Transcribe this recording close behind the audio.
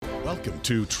Welcome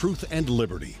to Truth and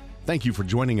Liberty. Thank you for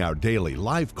joining our daily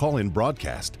live call-in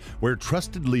broadcast where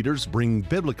trusted leaders bring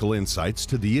biblical insights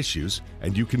to the issues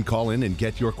and you can call in and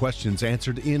get your questions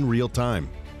answered in real time.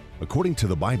 According to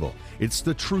the Bible, it's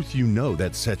the truth you know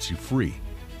that sets you free.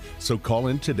 So call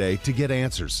in today to get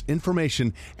answers,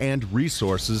 information, and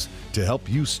resources to help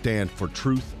you stand for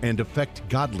truth and effect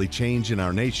godly change in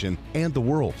our nation and the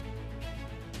world.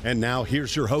 And now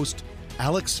here's your host,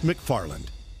 Alex McFarland.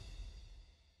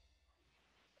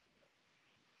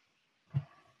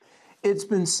 It's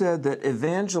been said that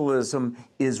evangelism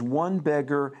is one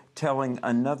beggar telling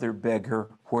another beggar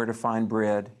where to find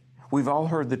bread. We've all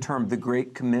heard the term the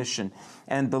Great Commission,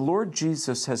 and the Lord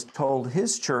Jesus has told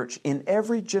His church in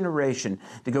every generation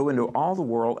to go into all the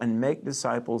world and make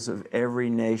disciples of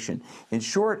every nation. In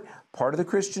short, part of the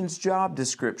Christian's job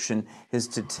description is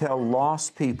to tell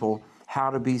lost people how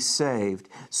to be saved.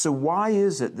 So why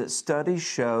is it that studies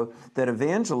show that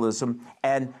evangelism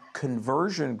and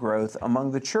conversion growth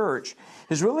among the church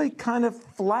is really kind of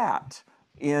flat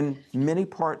in many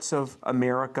parts of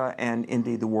America and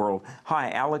indeed the world?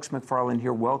 Hi, Alex McFarland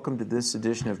here. Welcome to this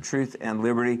edition of Truth and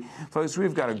Liberty. Folks,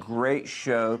 we've got a great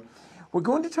show. We're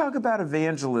going to talk about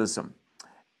evangelism.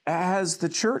 Has the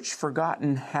church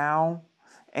forgotten how?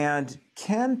 And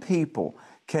can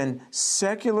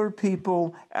secular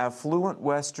people, affluent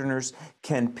Westerners,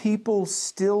 can people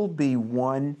still be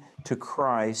won to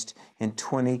Christ in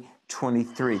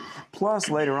 2023? Plus,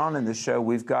 later on in the show,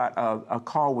 we've got a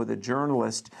call with a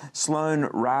journalist, Sloan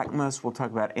Rackmus. We'll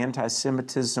talk about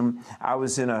anti-Semitism. I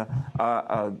was in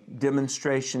a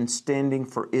demonstration standing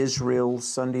for Israel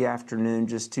Sunday afternoon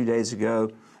just 2 days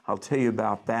ago. I'll tell you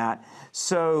about that.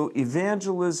 So,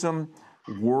 evangelism,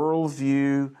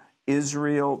 worldview,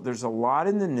 Israel, there's a lot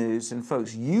in the news, and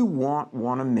folks, you won't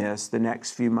want to miss the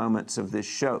next few moments of this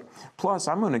show. Plus,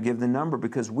 I'm going to give the number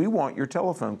because we want your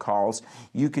telephone calls.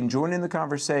 You can join in the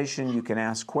conversation, you can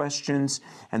ask questions,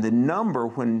 and the number,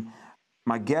 when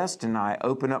my guest and I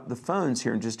open up the phones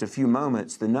here in just a few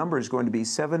moments, the number is going to be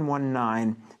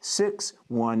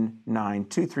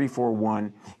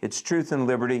 719-619-2341. It's Truth and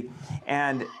Liberty,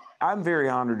 and I'm very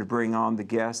honored to bring on the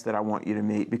guest that I want you to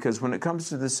meet, because when it comes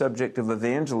to the subject of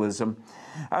evangelism,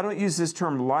 I don't use this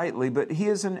term lightly, but he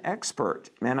is an expert.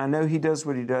 And I know he does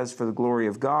what he does for the glory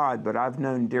of God, but I've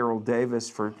known Daryl Davis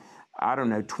for,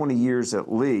 20 years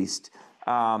at least.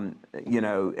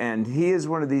 And he is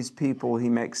one of these people. He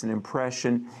makes an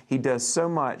impression. He does so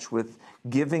much with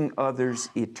giving others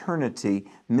eternity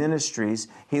ministries.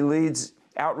 He leads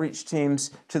outreach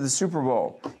teams to the Super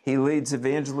Bowl. He leads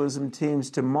evangelism teams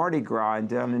to Mardi Gras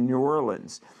down in New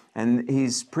Orleans. And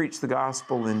he's preached the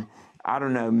gospel in,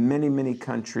 many, many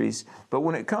countries. But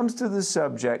when it comes to the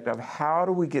subject of how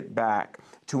do we get back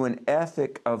to an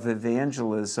ethic of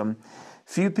evangelism,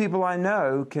 few people I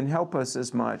know can help us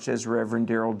as much as Reverend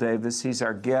Daryl Davis. He's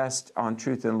our guest on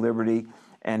Truth and Liberty,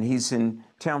 and he's in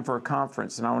town for a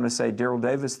conference. And I want to say, Daryl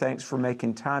Davis, thanks for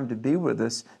making time to be with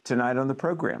us tonight on the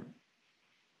program.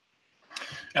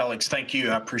 Alex, thank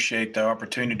you. I appreciate the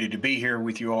opportunity to be here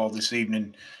with you all this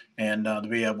evening and to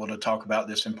be able to talk about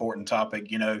this important topic.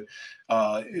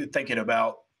 Thinking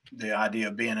about the idea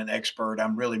of being an expert,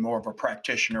 I'm really more of a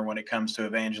practitioner when it comes to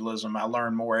evangelism. I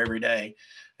learn more every day,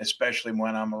 especially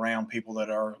when I'm around people that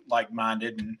are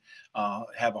like-minded and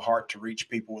have a heart to reach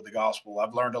people with the gospel.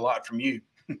 I've learned a lot from you.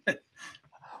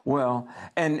 Well,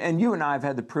 and you and I have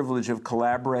had the privilege of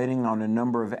collaborating on a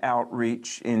number of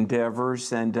outreach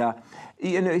endeavors. And,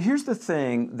 here's the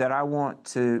thing that I want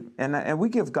to, and we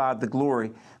give God the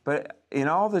glory, but in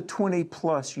all the 20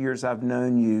 plus years I've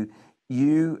known you,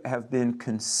 you have been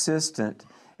consistent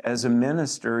as a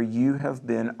minister. You have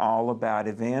been all about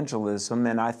evangelism,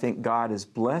 and I think God has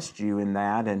blessed you in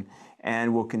that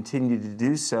and will continue to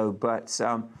do so. But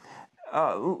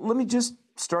let me just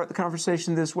start the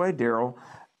conversation this way, Daryl.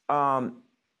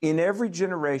 In every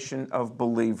generation of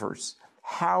believers,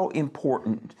 how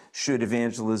important should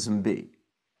evangelism be?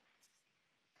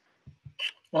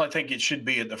 Well, I think it should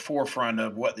be at the forefront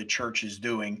of what the church is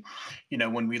doing.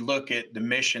 When we look at the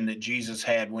mission that Jesus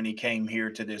had when he came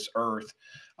here to this earth,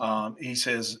 he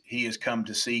says he has come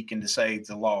to seek and to save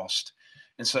the lost.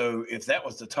 And so if that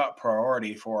was the top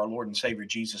priority for our Lord and Savior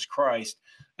Jesus Christ,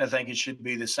 I think it should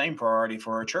be the same priority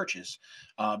for our churches,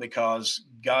 because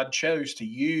God chose to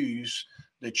use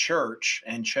the church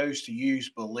and chose to use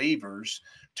believers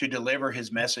to deliver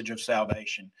his message of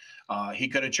salvation. He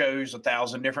could have chose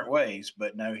 1,000 different ways,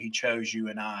 but no, he chose you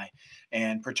and I,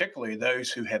 and particularly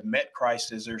those who have met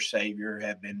Christ as their Savior,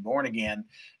 have been born again,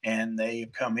 and they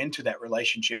have come into that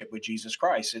relationship with Jesus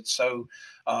Christ. It's so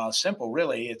simple,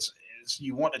 really. It's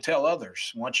you want to tell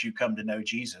others once you come to know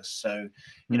Jesus. So,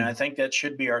 I Mm. think that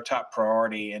should be our top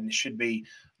priority, and it should be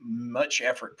much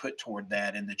effort put toward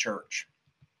that in the church.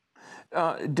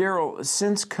 Daryl,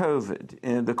 since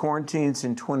COVID, the quarantines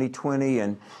in 2020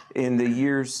 and in the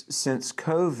years since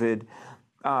COVID,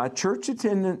 church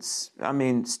attendance, I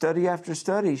mean, study after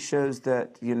study shows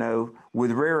that,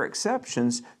 with rare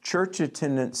exceptions, church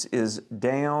attendance is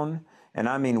down, and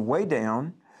I mean way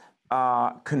down.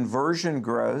 Conversion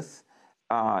growth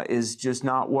is just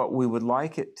not what we would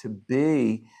like it to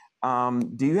be.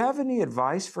 Do you have any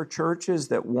advice for churches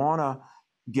that want to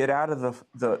get out of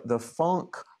the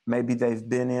funk maybe they've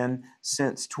been in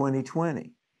since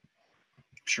 2020?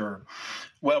 Sure.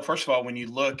 Well, first of all, when you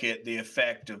look at the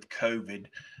effect of COVID,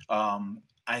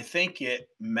 I think it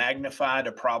magnified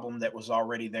a problem that was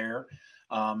already there.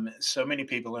 So many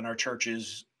people in our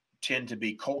churches tend to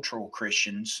be cultural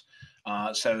Christians.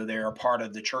 So they're a part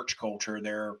of the church culture.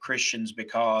 They're Christians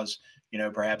because,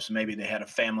 perhaps maybe they had a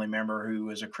family member who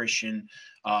was a Christian.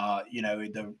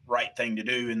 The right thing to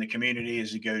do in the community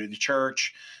is to go to the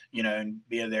church, and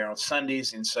be there on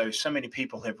Sundays. And so many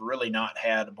people have really not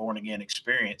had a born again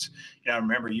experience. I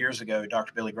remember years ago,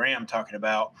 Dr. Billy Graham talking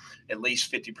about at least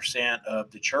 50%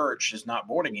 of the church is not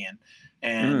born again.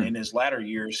 And in Mm. his latter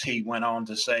years, he went on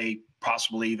to say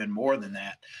possibly even more than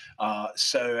that.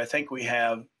 So I think we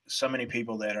have so many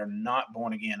people that are not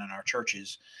born again in our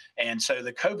churches. And so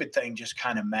the COVID thing just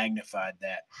kind of magnified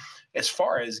that. As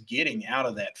far as getting out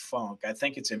of that funk, I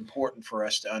think it's important for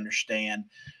us to understand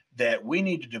that we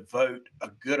need to devote a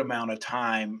good amount of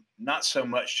time, not so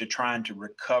much to trying to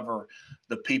recover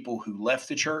the people who left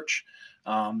the church.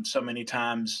 So many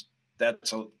times that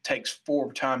takes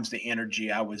 4 times the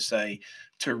energy, I would say,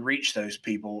 to reach those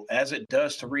people as it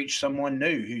does to reach someone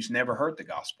new who's never heard the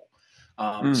gospel. So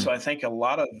Mm. I think a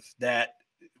lot of that,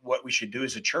 what we should do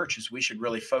as a church is we should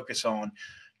really focus on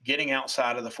getting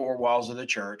outside of the 4 walls of the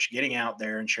church, getting out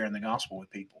there and sharing the gospel with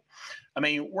people. I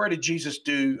mean, where did Jesus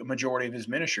do a majority of his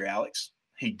ministry, Alex?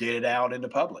 He did it out in the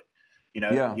public.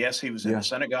 Yeah. Yes, he was in the Yeah.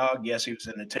 synagogue. Yes, he was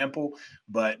in the temple.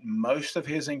 But most of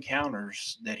his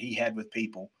encounters that he had with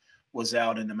people was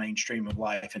out in the mainstream of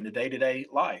life, in the day to day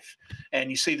life. And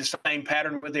you see the same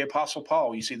pattern with the Apostle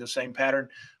Paul. You see the same pattern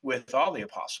with all the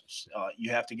apostles.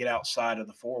 You have to get outside of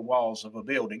the 4 walls of a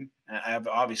building.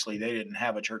 Obviously, they didn't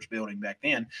have a church building back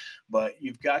then, but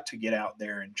you've got to get out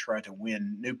there and try to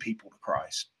win new people to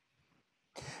Christ.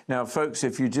 Now, folks,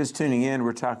 if you're just tuning in,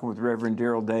 we're talking with Reverend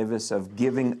Daryl Davis of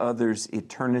Giving Others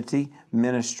Eternity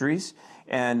Ministries.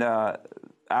 And I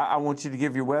want you to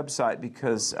give your website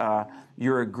because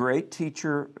you're a great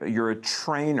teacher. You're a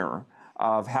trainer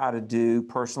of how to do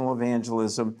personal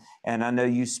evangelism. And I know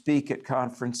you speak at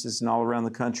conferences and all around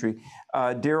the country.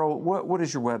 Daryl, what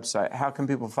is your website? How can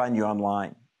people find you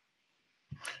online?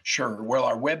 Sure. Well,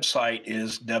 our website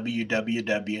is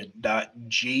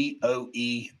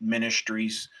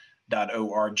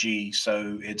www.goeministries.org.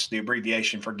 So it's the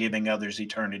abbreviation for Giving Others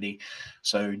Eternity.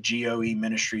 So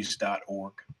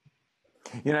goeministries.org.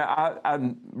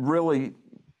 I'm really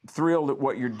thrilled at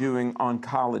what you're doing on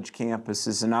college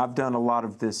campuses, and I've done a lot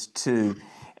of this too.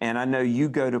 And I know you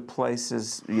go to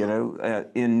places,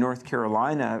 in North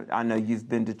Carolina. I know you've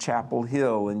been to Chapel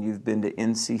Hill and you've been to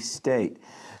NC State.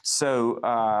 So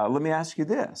let me ask you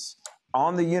this.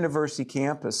 On the university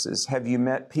campuses, have you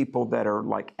met people that are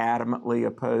like adamantly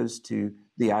opposed to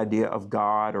the idea of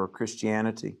God or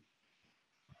Christianity?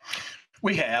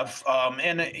 We have,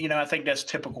 and I think that's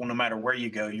typical. No matter where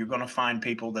you go, you're going to find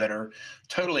people that are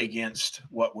totally against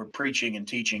what we're preaching and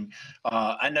teaching.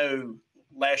 I know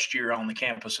last year on the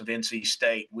campus of NC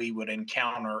State, we would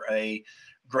encounter a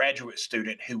graduate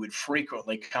student who would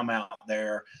frequently come out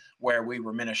there where we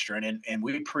were ministering, and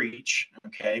we preach.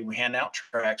 Okay, we hand out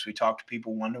tracts, we talk to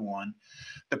people one to one.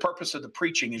 The purpose of the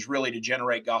preaching is really to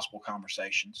generate gospel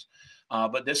conversations.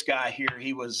 But this guy here,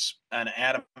 he was an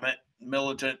adamant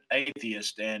militant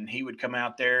atheist, and he would come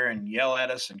out there and yell at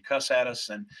us and cuss at us.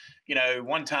 And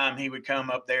one time he would come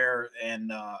up there,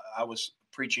 and I was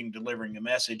preaching, delivering a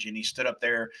message, and he stood up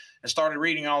there and started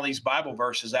reading all these Bible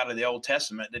verses out of the Old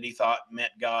Testament that he thought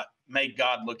made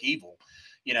God look evil.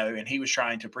 And he was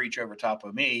trying to preach over top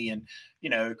of me. And,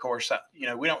 of course,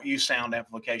 we don't use sound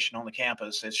amplification on the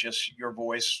campus. It's just your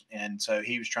voice. And so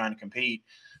he was trying to compete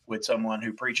with someone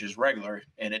who preaches regular,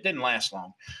 and it didn't last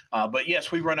long. But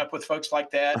yes, we run up with folks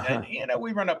like that. And,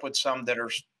 we run up with some that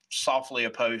are softly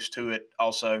opposed to it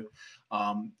also.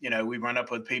 We run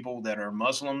up with people that are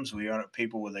Muslims. We run up with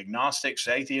people with agnostics,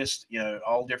 atheists,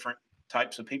 all different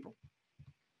types of people.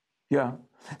 Yeah.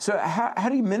 So how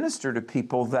do you minister to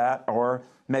people that are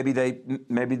maybe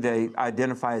they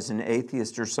identify as an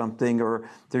atheist or something, or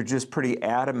they're just pretty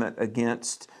adamant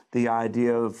against the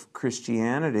idea of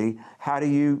Christianity? How do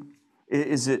you,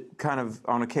 is it kind of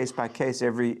on a case by case,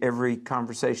 every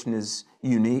conversation is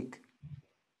unique?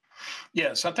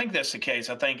 Yes, I think that's the case.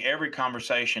 I think every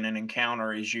conversation and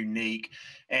encounter is unique.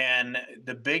 And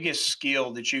the biggest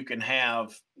skill that you can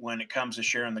have when it comes to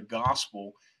sharing the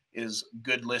gospel is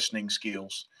good listening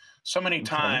skills. So many Okay.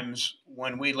 times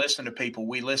when we listen to people,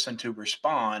 we listen to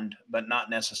respond, but not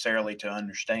necessarily to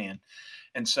understand.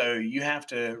 And so you have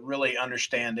to really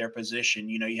understand their position.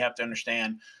 You have to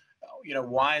understand,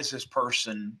 why is this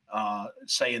person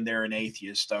saying they're an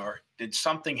atheist, or did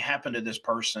something happen to this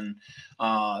person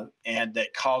and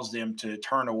that caused them to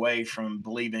turn away from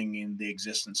believing in the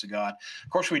existence of God? Of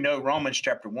course, we know Romans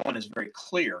chapter 1 is very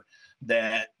clear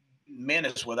that men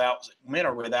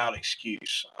are without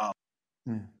excuse.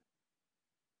 Mm.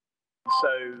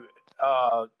 So,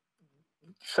 uh,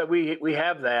 so we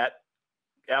have that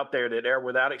out there, that they're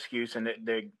without excuse, and that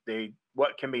they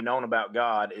what can be known about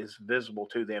God is visible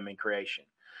to them in creation.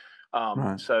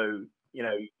 Right. So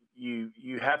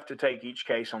you have to take each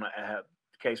case on a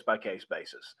case by case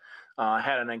basis. I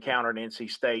had an encounter at NC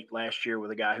State last year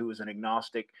with a guy who was an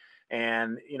agnostic,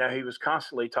 and he was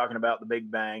constantly talking about the Big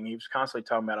Bang. He was constantly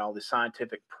talking about all the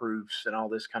scientific proofs and all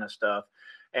this kind of stuff.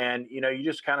 And you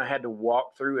just kind of had to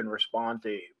walk through and respond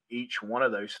to each one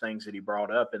of those things that he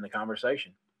brought up in the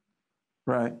conversation.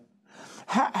 Right.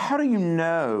 How do you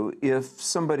know if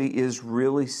somebody is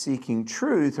really seeking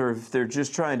truth or if they're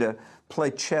just trying to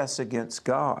play chess against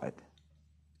God?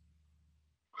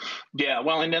 Yeah,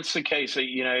 well, and that's the case.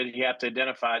 You have to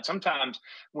identify it. Sometimes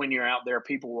when you're out there,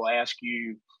 people will ask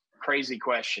you crazy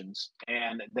questions,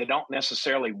 and they don't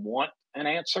necessarily want an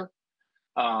answer.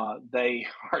 They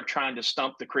are trying to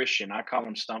stump the Christian. I call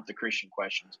them stump the Christian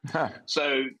questions.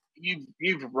 So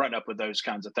you've run up with those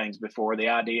kinds of things before. The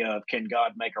idea of, can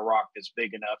God make a rock that's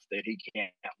big enough that He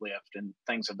can't lift, and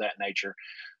things of that nature.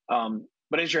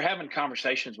 But as you're having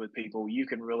conversations with people, you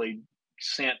can really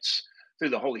sense through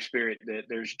the Holy Spirit that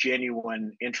there's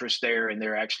genuine interest there, and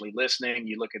they're actually listening.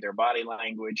 You look at their body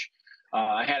language.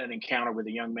 I had an encounter with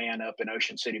a young man up in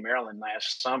Ocean City, Maryland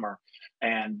last summer.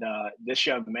 And this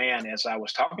young man, as I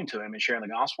was talking to him and sharing the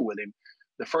gospel with him,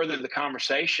 the further the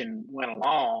conversation went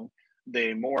along,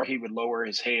 the more he would lower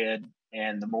his head,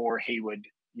 and the more he would,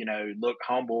 look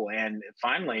humble. And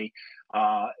finally,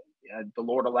 the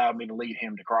Lord allowed me to lead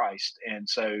him to Christ. And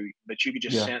so, but you could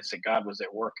just Yeah. sense that God was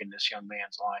at work in this young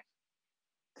man's life.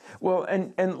 Well,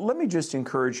 and let me just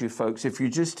encourage you folks, if you're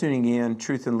just tuning in,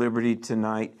 Truth and Liberty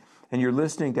tonight, and you're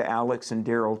listening to Alex and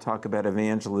Daryl talk about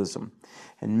evangelism,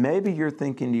 and maybe you're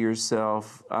thinking to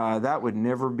yourself, that would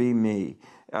never be me.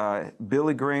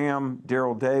 Billy Graham,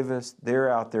 Daryl Davis, they're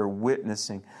out there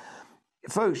witnessing.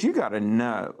 Folks, you got to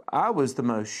know, I was the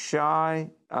most shy.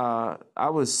 I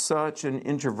was such an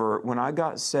introvert. When I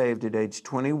got saved at age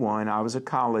 21, I was a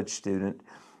college student.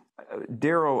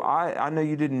 Daryl, I know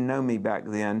you didn't know me back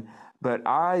then, but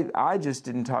I just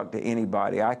didn't talk to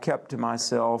anybody. I kept to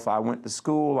myself. I went to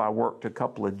school. I worked a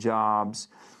couple of jobs.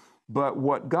 But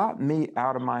what got me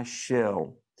out of my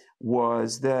shell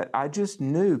was that I just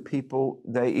knew people,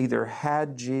 they either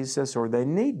had Jesus or they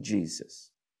need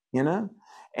Jesus, you know?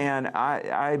 And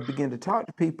I began to talk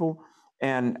to people,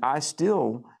 and I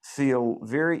still feel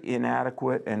very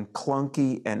inadequate and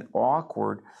clunky and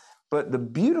awkward. But the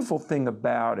beautiful thing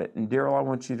about it, and Daryl, I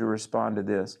want you to respond to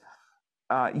this,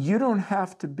 you don't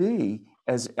have to be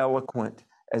as eloquent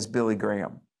as Billy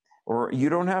Graham, or you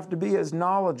don't have to be as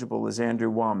knowledgeable as Andrew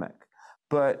Womack.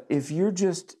 But if you're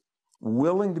just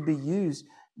willing to be used,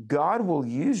 God will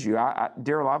use you.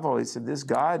 Daryl, I've always said this,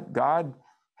 God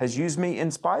has used me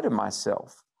in spite of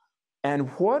myself. And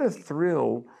what a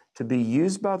thrill to be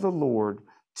used by the Lord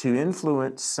to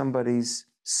influence somebody's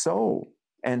soul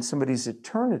and somebody's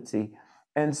eternity.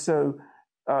 And so,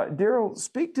 Daryl,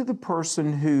 speak to the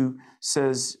person who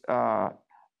says,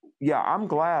 yeah, I'm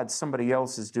glad somebody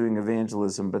else is doing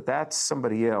evangelism, but that's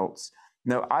somebody else.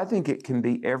 No, I think it can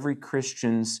be every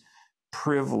Christian's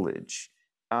privilege.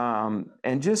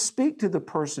 And just speak to the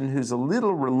person who's a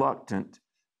little reluctant,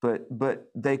 but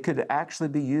they could actually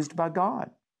be used by God.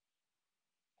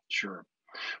 Sure.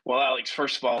 Well, Alex,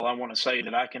 first of all, I want to say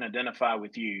that I can identify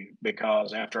with you,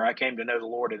 because after I came to know the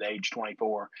Lord at age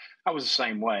 24, I was the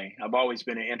same way. I've always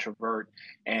been an introvert,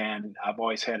 and I've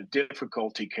always had a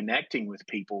difficulty connecting with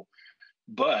people.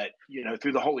 But,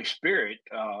 through the Holy Spirit,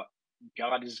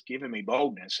 God has given me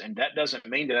boldness. And that doesn't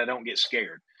mean that I don't get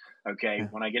scared. Okay. Yeah.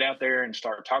 When I get out there and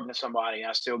start talking to somebody,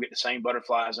 I still get the same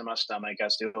butterflies in my stomach. I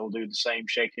still do the same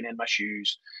shaking in my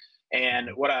shoes. And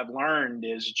Mhm. what I've learned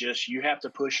is just you have to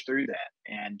push through that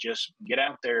and just get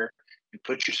out there and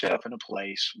put yourself in a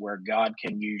place where God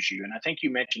can use you. And I think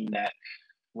you mentioned that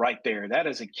right there. That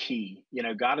is a key.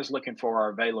 God is looking for our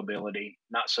availability,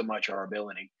 not so much our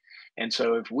ability. And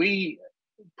so if we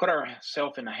put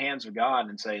ourselves in the hands of God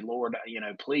and say, Lord,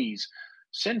 please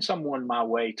send someone my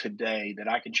way today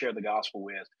that I can share the gospel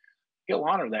with, He'll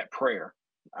honor that prayer.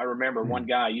 I remember one Mm.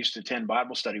 guy I used to attend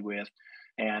Bible study with,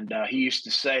 and he used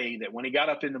to say that when he got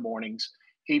up in the mornings,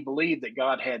 he believed that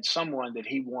God had someone that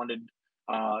he wanted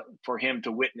for him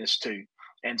to witness to.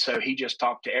 And so he just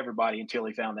talked to everybody until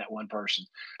he found that one person.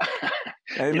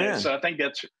 Amen. So I think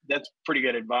that's pretty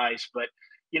good advice. But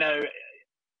you know,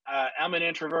 I'm an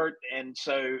introvert, and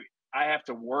so I have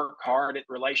to work hard at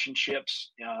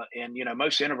relationships. And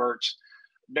most introverts,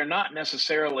 they're not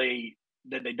necessarily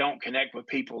that they don't connect with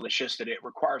people. It's just that it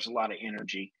requires a lot of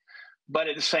energy. But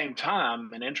at the same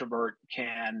time, an introvert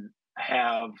can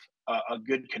have a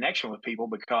good connection with people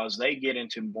because they get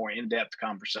into more in-depth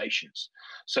conversations.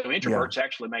 So Yeah. introverts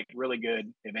actually make really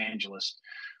good evangelists.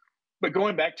 But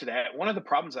going back to that, one of the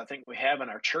problems I think we have in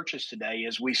our churches today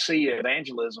is we see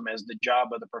evangelism as the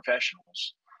job of the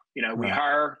professionals. We Right.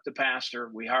 hire the pastor,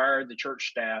 we hire the church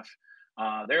staff.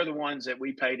 They're the ones that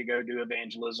we pay to go do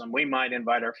evangelism. We might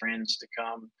invite our friends to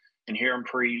come and hear them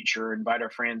preach, or invite our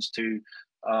friends to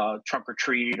trunk or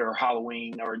treat or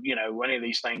Halloween, or any of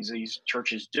these things these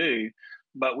churches do.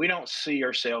 But we don't see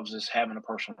ourselves as having a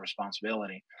personal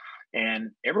responsibility.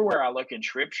 And everywhere I look in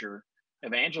Scripture,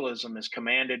 evangelism is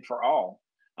commanded for all.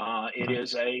 It Right.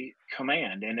 is a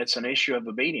command, and it's an issue of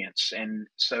obedience. And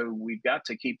so we've got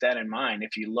to keep that in mind.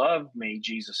 If you love me,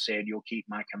 Jesus said, you'll keep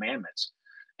my commandments.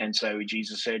 And so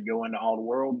Jesus said, go into all the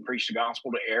world and preach the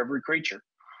gospel to every creature.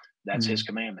 That's his Mm.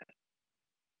 commandment.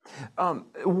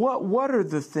 What are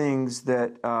the things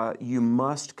that you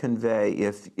must convey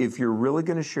if you're really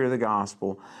going to share the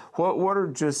gospel? What are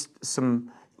just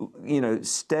some,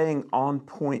 staying on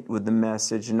point with the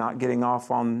message and not getting off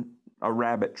on a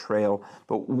rabbit trail?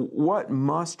 But what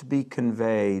must be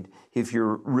conveyed if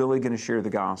you're really going to share the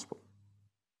gospel?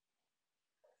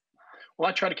 Well,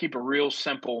 I try to keep a real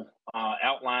simple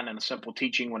outline and a simple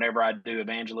teaching whenever I do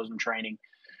evangelism training.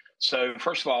 So,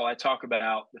 first of all, I talk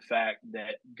about the fact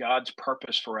that God's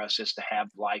purpose for us is to have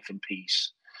life and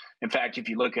peace. In fact, if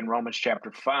you look in Romans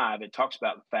chapter 5, it talks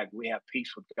about the fact we have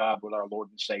peace with God with our Lord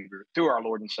and Savior, through our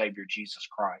Lord and Savior, Jesus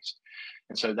Christ.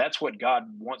 And so that's what God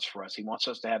wants for us. He wants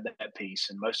us to have that peace.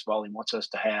 And most of all, He wants us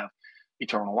to have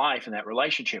eternal life and that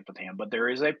relationship with Him. But there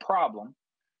is a problem,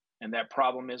 and that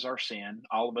problem is our sin.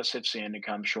 All of us have sinned and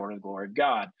come short of the glory of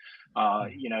God.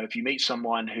 If you meet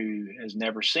someone who has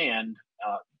never sinned,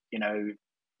 you know,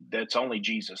 that's only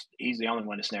Jesus. He's the only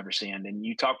one that's never sinned. And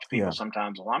you talk to people Yeah.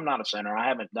 sometimes, well, I'm not a sinner. I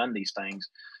haven't done these things.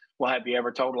 Well, have you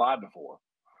ever told a lie before?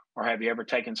 Or have you ever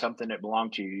taken something that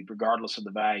belonged to you, regardless of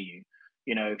the value?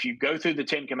 If you go through the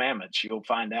 10 Commandments, you'll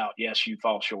find out, yes, you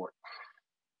fall short.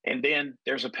 And then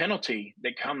there's a penalty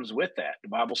that comes with that. The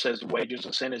Bible says the wages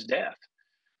of sin is death.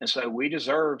 And so we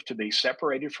deserve to be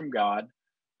separated from God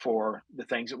for the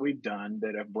things that we've done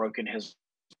that have broken his.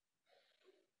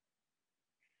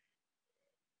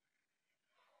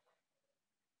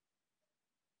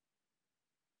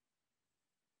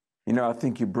 I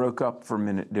think you broke up for a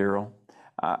minute, Daryl.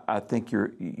 I think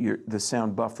the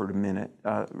sound buffered a minute.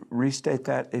 Restate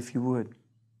that if you would.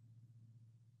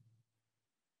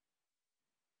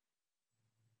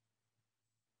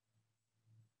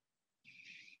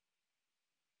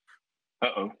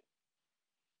 Uh-oh.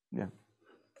 Yeah.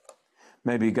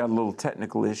 Maybe you got a little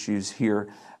technical issues here.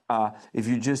 If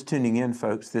you're just tuning in,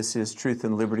 folks, this is Truth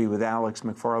and Liberty with Alex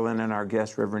McFarland and our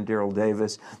guest, Reverend Daryl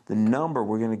Davis. The number,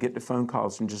 we're going to get to phone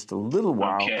calls in just a little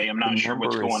while. Okay, I'm The not sure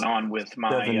what's number going is on with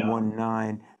my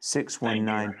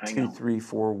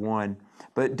 719-619-2341.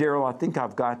 But Daryl, I think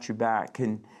I've got you back.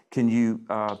 Can you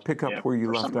pick up Yeah, where you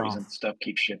for left some reason off? stuff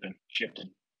keeps shifting.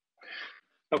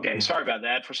 Okay, Yeah. sorry about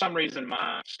that. For some reason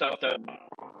my stuff doesn't.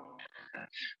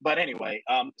 But anyway,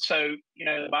 so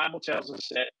the Bible tells us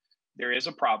that there is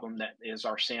a problem, that is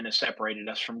our sin has separated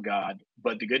us from God.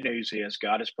 But the good news is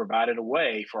God has provided a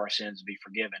way for our sins to be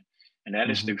forgiven. And that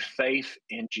is Mm-hmm. through faith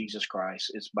in Jesus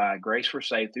Christ. It's by grace we're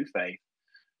saved through faith.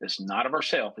 It's not of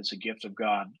ourselves, it's a gift of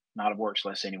God, not of works,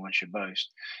 lest anyone should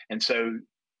boast. And so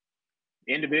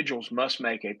individuals must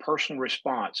make a personal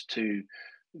response to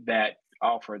that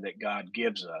offer that God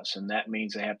gives us. And that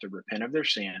means they have to repent of their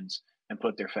sins and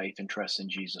put their faith and trust in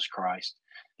Jesus Christ.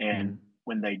 Mm-hmm. And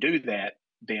when they do that,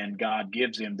 then God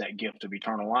gives them that gift of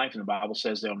eternal life. And the Bible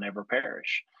says they'll never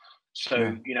perish.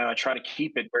 So, Yeah. I try to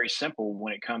keep it very simple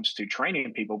when it comes to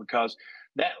training people, because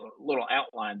that little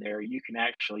outline there, you can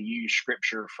actually use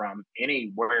scripture from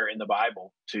anywhere in the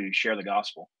Bible to share the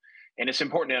gospel. And it's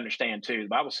important to understand too, the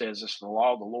Bible says it's the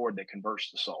law of the Lord that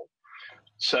converts the soul.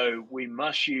 So we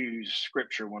must use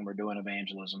scripture when we're doing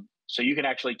evangelism. So you can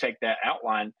actually take that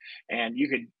outline and you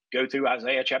could go through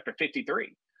Isaiah chapter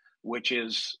 53, which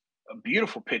is a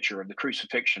beautiful picture of the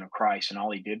crucifixion of Christ and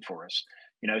all he did for us.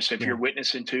 So if Yeah. you're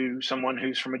witnessing to someone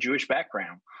who's from a Jewish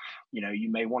background,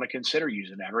 you may want to consider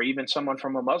using that, or even someone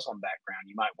from a Muslim background,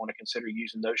 you might want to consider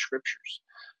using those scriptures.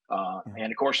 Yeah.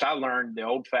 And of course, I learned the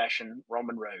old fashioned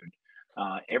Roman road.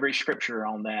 Every scripture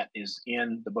on that is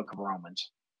in the book of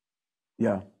Romans.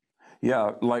 Yeah.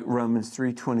 Yeah, like Romans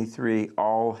 3:23,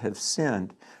 all have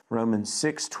sinned. Romans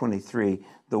 6:23,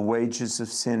 the wages of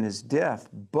sin is death,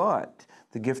 but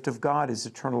the gift of God is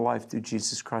eternal life through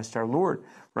Jesus Christ our Lord.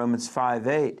 Romans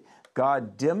 5:8,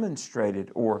 God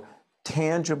demonstrated or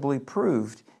tangibly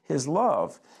proved his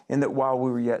love in that while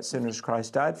we were yet sinners,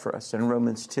 Christ died for us. And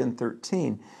Romans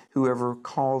 10:13, whoever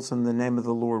calls on the name of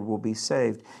the Lord will be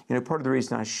saved. Part of the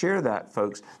reason I share that,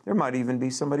 folks, there might even be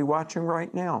somebody watching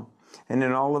right now. And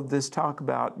in all of this talk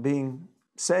about being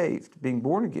saved, being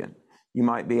born again, you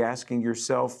might be asking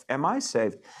yourself, am I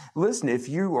saved? Listen, if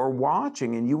you are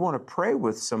watching and you want to pray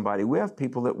with somebody, we have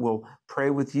people that will pray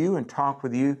with you and talk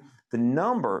with you. The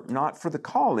number, not for the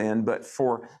call in, but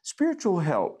for spiritual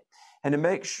help and to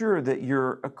make sure that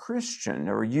you're a Christian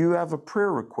or you have a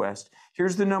prayer request.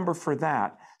 Here's the number for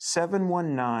that,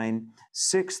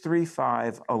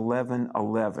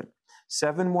 719-635-1111.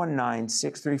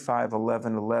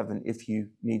 719-635-1111 if you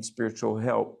need spiritual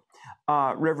help.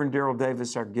 Reverend Daryl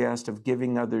Davis, our guest of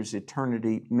Giving Others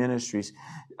Eternity Ministries.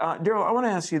 Daryl, I want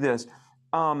to ask you this.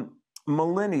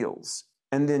 Millennials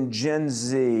and then Gen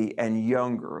Z and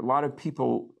younger, a lot of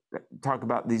people talk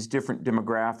about these different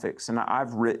demographics. And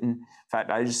I've written, in fact,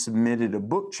 I just submitted a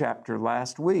book chapter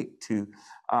last week to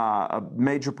a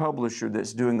major publisher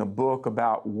that's doing a book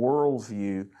about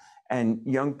worldview and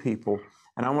young people.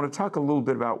 And I want to talk a little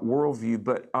bit about worldview,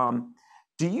 but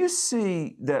do you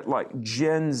see that like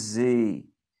Gen Z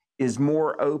is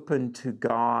more open to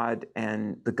God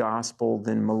and the gospel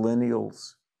than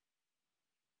millennials?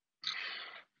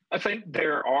 I think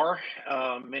there are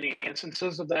many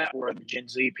instances of that where the Gen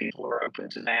Z people are open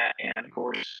to that. And of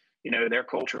course, their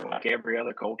culture, like every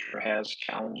other culture, has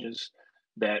challenges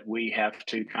that we have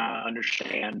to kind of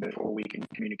understand before we can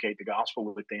communicate the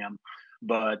gospel with them.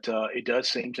 But it does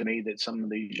seem to me that some of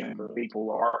these younger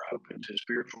people are open to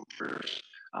spiritual truths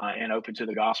and open to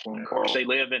the gospel. And of course, they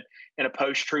live in a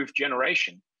post truth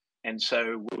generation. And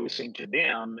so witnessing to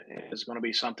them is going to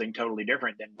be something totally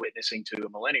different than witnessing to a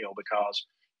millennial, because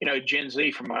Gen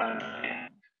Z, from what I understand,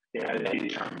 they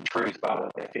determine truth by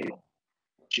what they feel,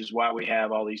 which is why we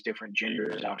have all these different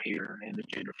genders out here and the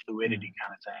gender fluidity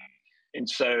kind of thing. And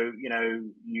so,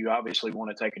 you obviously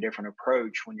want to take a different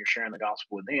approach when you're sharing the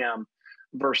gospel with them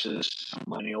versus some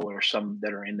millennial or some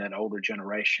that are in that older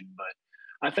generation. But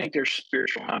I think there's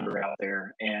spiritual hunger out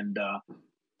there, and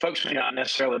folks may not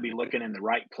necessarily be looking in the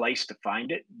right place to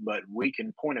find it, but we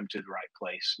can point them to the right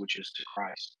place, which is to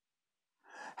Christ.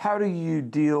 How do you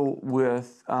deal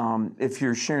with if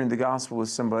you're sharing the gospel with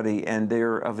somebody and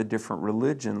they're of a different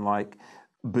religion, like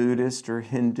Buddhist or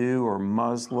Hindu or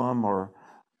Muslim or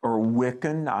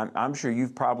Wiccan? I'm sure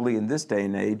you've probably in this day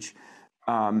and age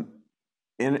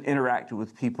interacted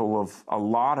with people of a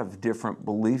lot of different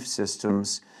belief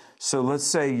systems. So let's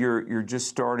say you're just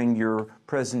starting your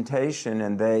presentation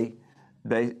and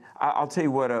I'll tell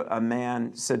you what a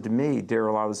man said to me,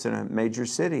 Daryl. I was in a major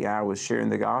city. I was sharing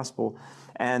the gospel,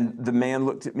 and the man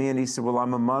looked at me and he said, "Well,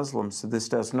 I'm a Muslim, so this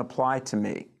doesn't apply to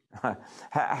me."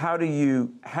 How do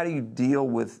you deal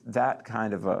with that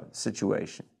kind of a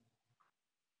situation?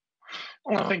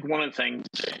 Well, I think one of the things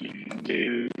that you can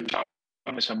do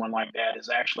with someone like that is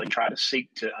actually try to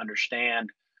seek to understand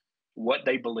what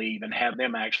they believe and have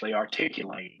them actually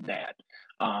articulate that.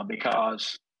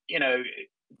 Because,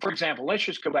 for example, let's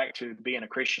just go back to being a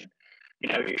Christian.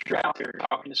 If you're out there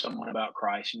talking to someone about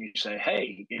Christ and you say,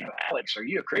 "Hey, Alex, are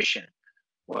you a Christian?"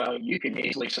 Well, you can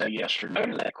easily say yes or no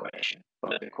to that question.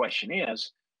 But the question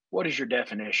is, what is your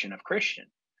definition of Christian?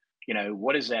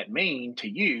 What does that mean to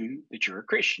you that you're a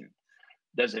Christian?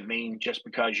 Does it mean just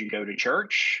because you go to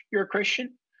church, you're a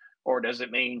Christian? Or does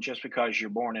it mean just because you're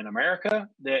born in America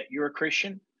that you're a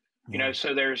Christian? Yeah.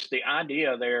 So there's the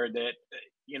idea there that,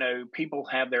 people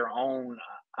have their own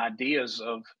ideas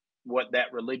of what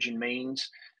that religion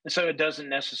means. And so it doesn't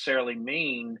necessarily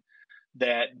mean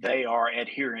that they are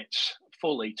adherents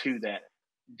fully to that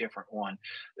different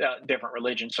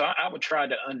religion. So I would try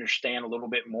to understand a little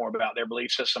bit more about their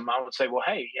belief system. I would say, well,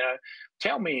 hey,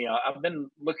 tell me, I've been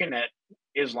looking at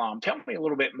Islam. Tell me a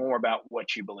little bit more about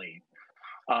what you believe.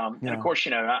 And of Yeah. course,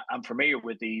 I'm familiar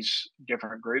with these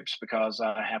different groups because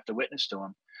I have to witness to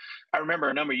them. I remember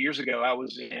a number of years ago, I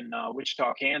was in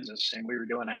Wichita, Kansas, and we were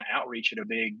doing an outreach at a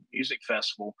big music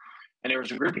festival. And there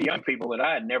was a group of young people that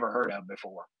I had never heard of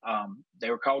before. They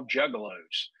were called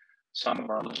Juggalos. Some of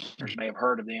our listeners may have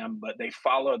heard of them, but they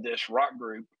followed this rock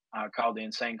group called the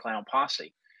Insane Clown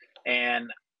Posse.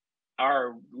 And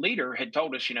our leader had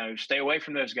told us, stay away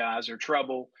from those guys. They're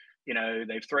trouble.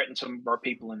 They've threatened some of our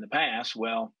people in the past.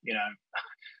 Well,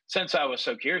 since I was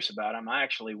so curious about them, I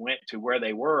actually went to where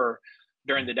they were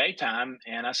during the daytime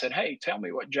and I said, hey, tell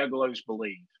me what Juggalos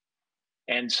believe.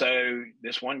 And so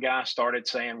this one guy started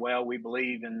saying, well, we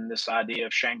believe in this idea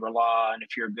of Shangri-La. And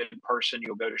if you're a good person,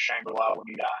 you'll go to Shangri-La when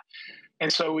you die.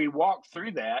 And so we walked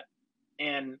through that.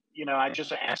 And, I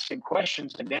just asked him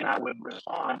questions and then I would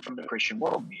respond from the Christian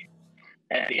worldview.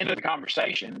 At the end of the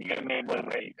conversation, the young man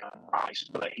wasn't ready to come to Christ,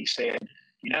 but he said,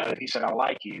 I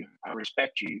like you. I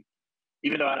respect you.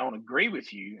 Even though I don't agree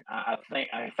with you, I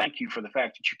thank you for the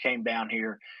fact that you came down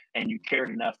here and you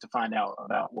cared enough to find out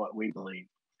about what we believe.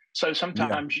 So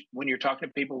sometimes when you're talking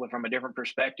to people from a different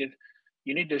perspective,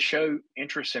 you need to show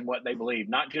interest in what they believe,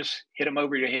 not just hit them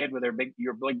over your head with your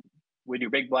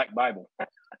big black Bible.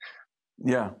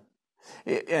 Yeah.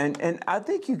 And I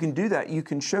think you can do that. You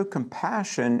can show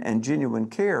compassion and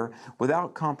genuine care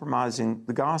without compromising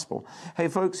the gospel. Hey,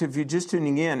 folks, if you're just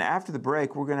tuning in, after the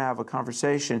break, we're going to have a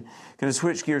conversation, going to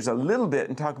switch gears a little bit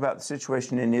and talk about the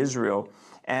situation in Israel.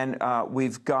 And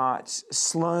we've got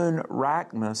Sloan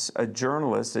Rachmus, a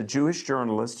journalist, a Jewish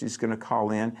journalist who's going to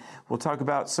call in. We'll talk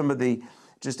about some of the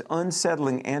just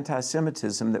unsettling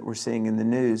anti-Semitism that we're seeing in the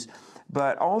news.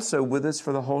 But also with us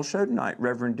for the whole show tonight,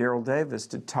 Reverend Daryl Davis,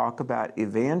 to talk about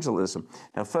evangelism.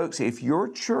 Now, folks, if your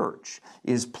church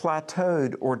is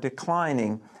plateaued or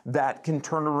declining, that can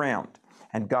turn around,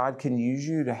 and God can use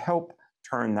you to help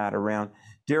turn that around.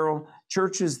 Daryl,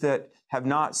 churches that have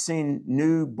not seen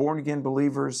new born-again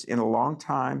believers in a long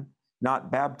time, not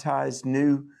baptized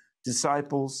new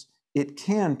disciples, it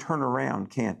can turn around,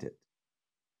 can't it?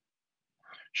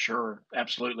 Sure,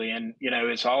 absolutely. And,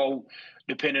 it's all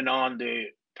dependent on the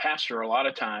pastor a lot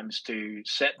of times to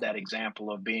set that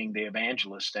example of being the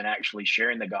evangelist and actually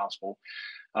sharing the gospel.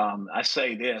 I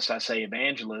say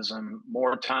evangelism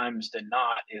more times than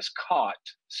not is caught,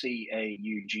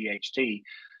 CAUGHT,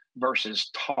 versus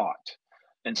taught.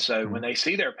 And so when they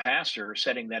see their pastor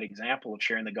setting that example of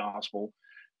sharing the gospel,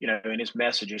 in his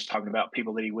messages talking about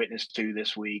people that he witnessed to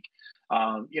this week,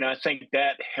 I think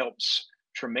that helps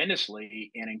tremendously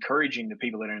in encouraging the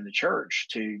people that are in the church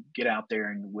to get out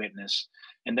there and witness.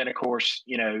 And then, of course,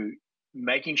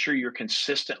 making sure you're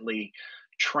consistently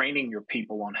training your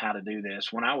people on how to do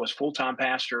this. When I was full-time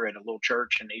pastor at a little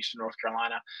church in Eastern North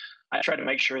Carolina, I tried to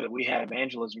make sure that we had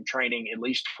evangelism training at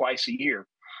least twice a year.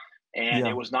 And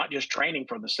it was not just training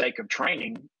for the sake of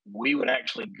training. We would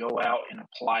actually go out and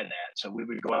apply that. So we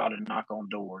would go out and knock on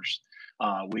doors.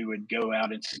 We would go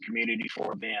out into the community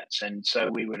for events. And so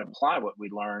we would apply what we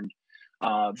learned.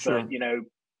 Sure. But,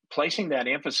 placing that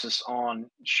emphasis on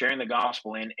sharing the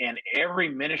gospel and every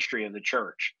ministry of the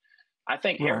church, I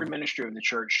think every ministry of the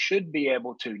church should be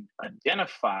able to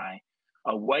identify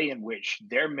a way in which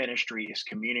their ministry is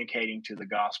communicating to the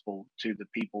gospel to the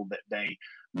people that they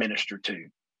minister to.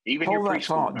 Even hold your that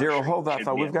thought, Daryl, hold that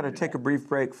thought. We've got to take a brief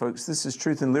break, folks. This is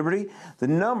Truth and Liberty. The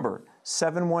number,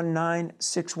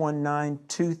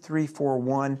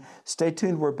 719-619-2341. Stay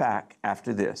tuned. We're back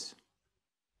after this.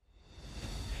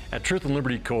 At Truth and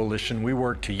Liberty Coalition, we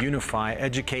work to unify,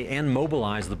 educate, and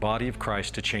mobilize the body of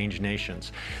Christ to change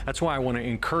nations. That's why I want to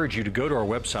encourage you to go to our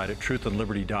website at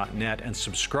truthandliberty.net and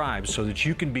subscribe so that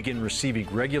you can begin receiving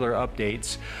regular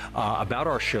updates about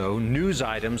our show, news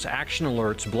items, action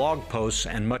alerts, blog posts,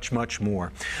 and much, much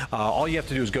more. All you have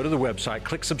to do is go to the website,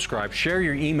 click subscribe, share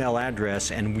your email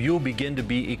address, and you'll begin to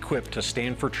be equipped to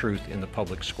stand for truth in the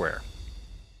public square.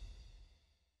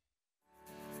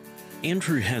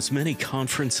 Andrew has many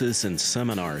conferences and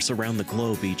seminars around the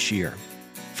globe each year.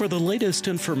 For the latest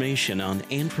information on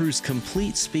Andrew's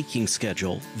complete speaking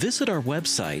schedule, visit our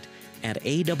website at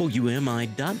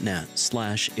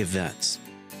awmi.net/events.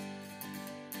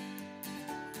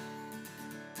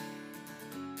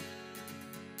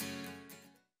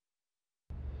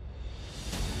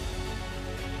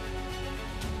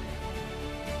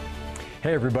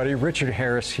 Hey everybody, Richard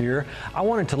Harris here. I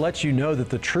wanted to let you know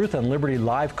that the Truth and Liberty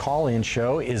live call-in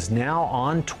show is now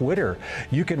on Twitter.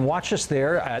 You can watch us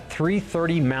there at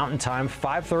 3:30 Mountain Time,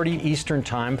 5:30 Eastern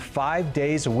Time, 5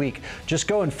 days a week. Just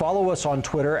go and follow us on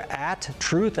Twitter at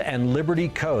Truth and Liberty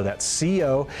Co. That's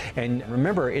C-O. And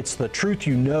remember, it's the truth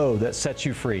you know that sets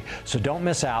you free. So don't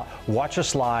miss out. Watch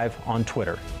us live on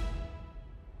Twitter.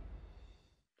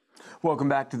 Welcome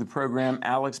back to the program.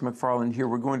 Alex McFarland here.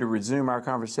 We're going to resume our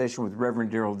conversation with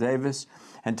Reverend Daryl Davis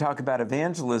and talk about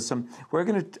evangelism. We're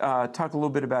going to talk a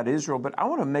little bit about Israel, but I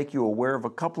want to make you aware of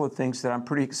a couple of things that I'm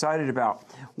pretty excited about.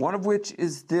 One of which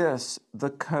is this,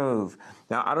 the Cove.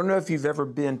 Now, I don't know if you've ever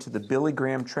been to the Billy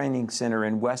Graham Training Center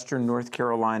in Western North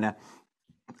Carolina.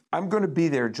 I'm going to be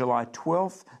there July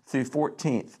 12th through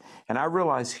 14th. And I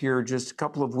realize here, just a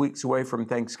couple of weeks away from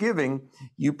Thanksgiving,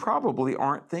 you probably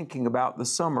aren't thinking about the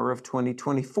summer of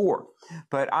 2024.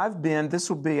 But this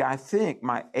will be, I think,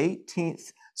 my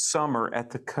 18th summer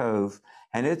at the Cove.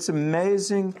 And it's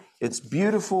amazing. It's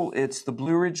beautiful. It's the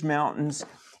Blue Ridge Mountains.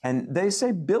 And they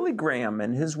say Billy Graham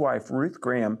and his wife, Ruth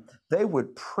Graham, they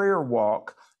would prayer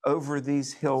walk over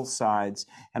these hillsides.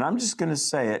 And I'm just going to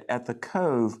say it, at the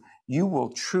Cove, you will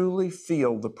truly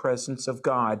feel the presence of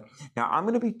God. Now, I'm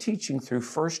going to be teaching through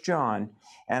 1 John,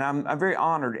 and I'm very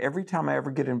honored. Every time I ever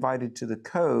get invited to the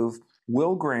Cove,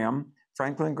 Will Graham,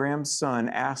 Franklin Graham's son,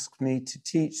 asked me to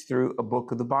teach through a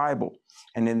book of the Bible.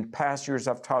 And in past years,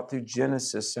 I've taught through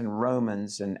Genesis and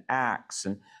Romans and Acts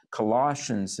and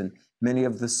Colossians and many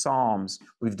of the Psalms.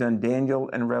 We've done Daniel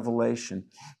and Revelation.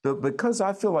 But because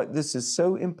I feel like this is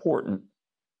so important,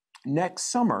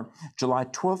 next summer, July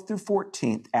 12th through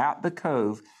 14th at the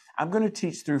Cove, I'm going to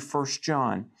teach through 1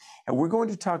 John. And we're going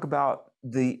to talk about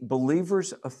the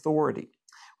believer's authority.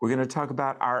 We're going to talk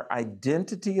about our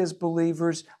identity as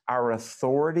believers, our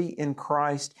authority in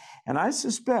Christ. And I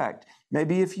suspect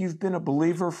maybe if you've been a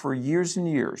believer for years and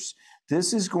years,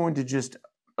 this is going to just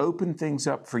open things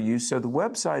up for you. So the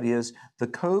website is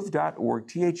thecove.org,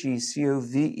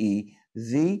 Thecove,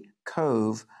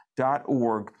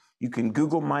 thecove.org. You can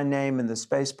Google my name in the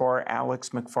space bar, Alex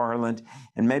McFarland,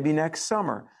 and maybe next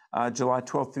summer, July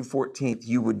 12th through 14th,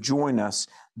 you would join us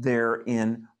there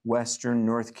in Western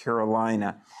North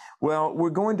Carolina. Well,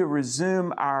 we're going to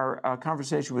resume our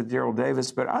conversation with Daryl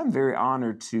Davis, but I'm very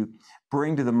honored to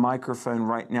bring to the microphone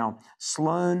right now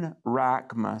Sloan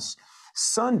Rackmus.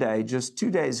 Sunday, just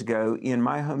 2 days ago, in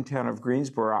my hometown of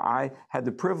Greensboro, I had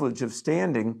the privilege of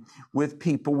standing with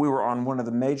people. We were on one of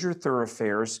the major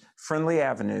thoroughfares, Friendly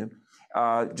Avenue,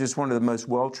 just one of the most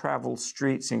well-traveled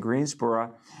streets in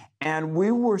Greensboro, and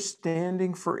we were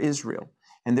standing for Israel.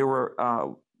 And there were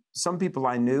some people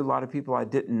I knew, a lot of people I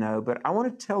didn't know, but I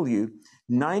want to tell you,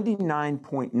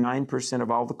 99.9%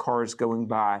 of all the cars going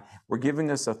by were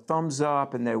giving us a thumbs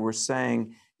up, and they were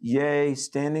saying, yay,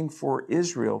 standing for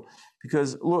Israel.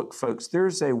 Because look, folks,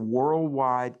 there's a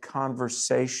worldwide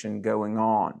conversation going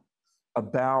on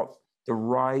about the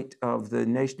right of the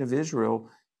nation of Israel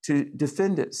to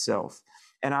defend itself.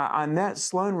 And I met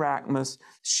Sloan Rackmus.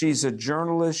 She's a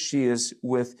journalist. She is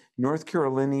with North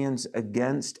Carolinians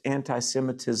Against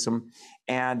Anti-Semitism.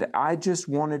 And I just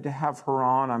wanted to have her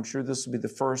on. I'm sure this will be the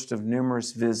first of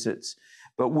numerous visits.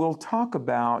 But we'll talk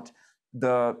about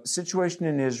the situation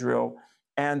in Israel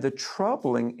and the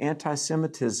troubling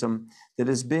anti-Semitism that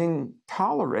is being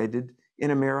tolerated in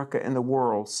America and the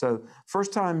world. So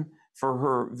first time for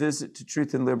her visit to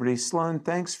Truth and Liberty. Sloan,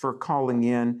 thanks for calling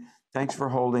in. Thanks for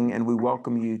holding, and we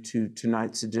welcome you to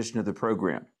tonight's edition of the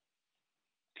program.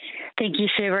 Thank you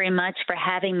so very much for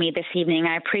having me this evening.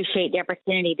 I appreciate the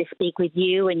opportunity to speak with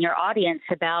you and your audience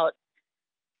about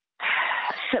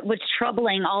what's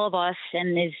troubling all of us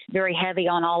and is very heavy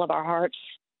on all of our hearts.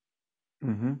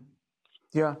 Mm-hmm.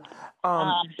 Yeah.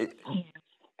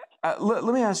 Let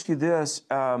me ask you this.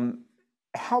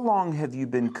 How long have you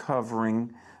been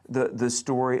covering the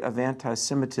story of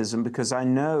anti-Semitism? Because I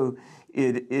know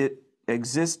it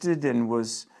existed and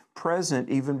was present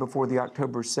even before the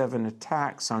October 7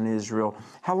 attacks on Israel.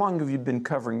 How long have you been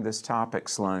covering this topic,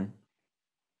 Sloan?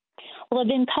 Well, I've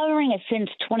been covering it since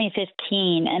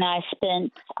 2015, and I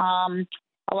spent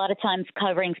a lot of times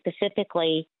covering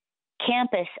specifically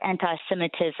campus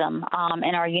anti-Semitism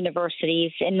in our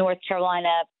universities in North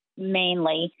Carolina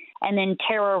mainly, and then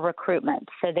terror recruitment.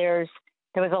 So there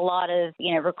was a lot of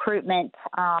recruitment,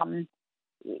 by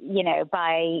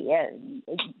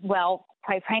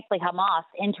quite frankly, Hamas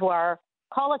into our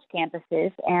college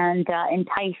campuses and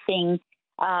enticing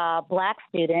Black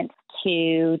students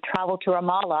to travel to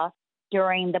Ramallah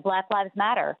during the Black Lives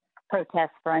Matter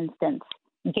protests, for instance,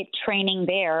 get training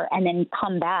there, and then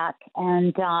come back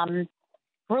and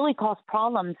really cause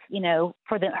problems,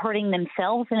 for hurting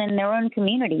themselves and in their own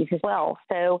communities as well.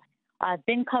 So I've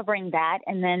been covering that.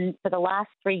 And then for the last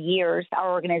 3 years,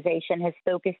 our organization has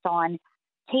focused on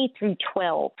K through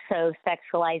 12. So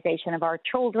sexualization of our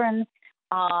children,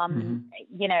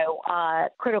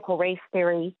 critical race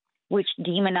theory, which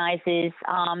demonizes,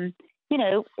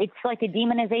 it's like a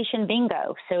demonization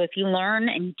bingo. So if you learn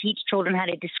and teach children how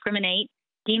to discriminate,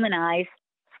 demonize,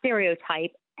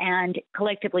 stereotype, and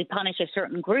collectively punish a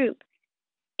certain group,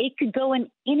 it could go in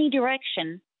any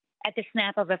direction at the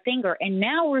snap of a finger. And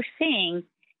now we're seeing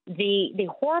the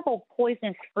horrible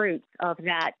poisonous fruits of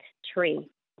that tree.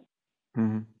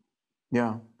 Mm-hmm.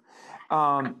 Yeah.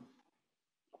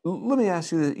 Let me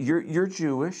ask you this. You're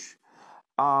Jewish.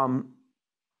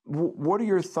 What are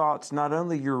your thoughts, not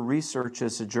only your research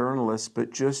as a journalist, but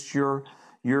just your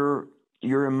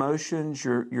emotions,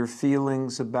 your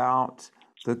feelings about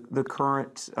the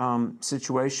current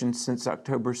situation since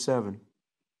October 7?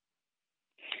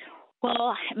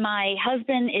 Well, my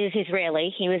husband is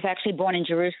Israeli. He was actually born in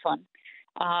Jerusalem.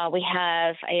 We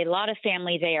have a lot of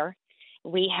family there.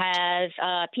 We have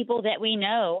people that we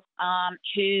know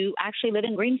who actually live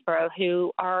in Greensboro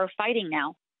who are fighting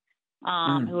now,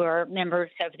 who are members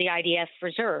of the IDF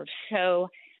reserves. So,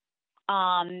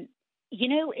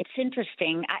 it's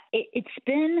interesting. It's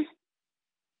been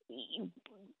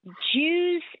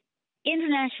Jews,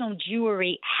 international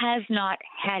Jewry has not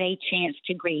had a chance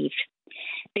to grieve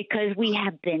because we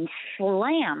have been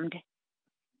slammed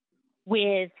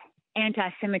with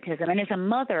anti-Semitism. And as a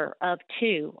mother of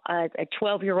two, a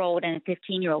 12-year-old and a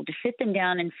 15-year-old, to sit them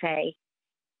down and say,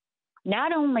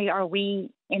 not only are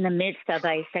we in the midst of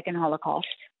a second Holocaust,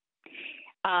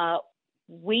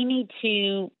 we need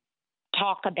to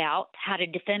talk about how to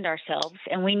defend ourselves,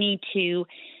 and we need to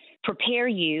prepare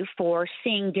you for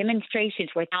seeing demonstrations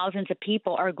where thousands of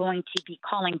people are going to be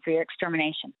calling for your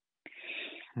extermination.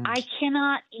 I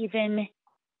cannot even,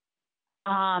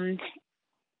 I'm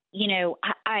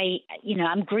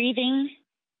grieving,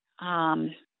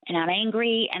 and I'm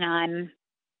angry, and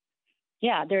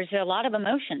there's a lot of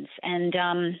emotions, and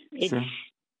it's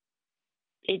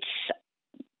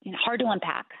hard to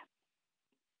unpack.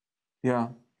 Yeah.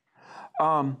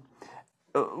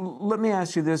 Let me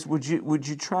ask you this: Would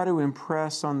you try to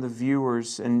impress on the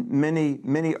viewers? And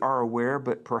many are aware,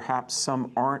 but perhaps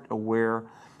some aren't aware.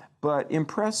 But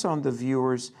impress on the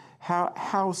viewers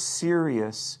how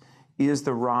serious is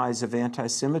the rise of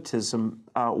anti-Semitism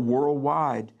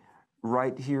worldwide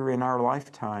right here in our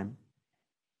lifetime?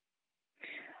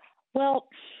 Well,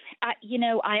 I've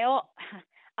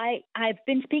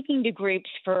been speaking to groups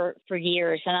for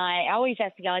years, and I always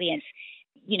ask the audience,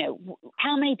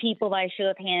 how many people by a show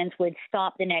of hands would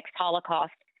stop the next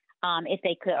Holocaust if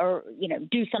they could, or,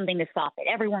 do something to stop it?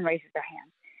 Everyone raises their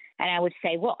hand. And I would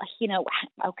say, well,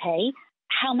 okay,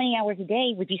 how many hours a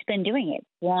day would you spend doing it?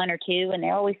 1 or 2? And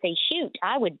they always say, shoot,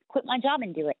 I would quit my job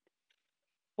and do it.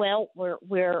 Well,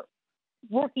 we're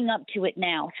working up to it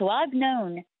now. So I've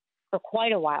known for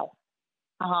quite a while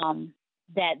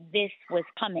that this was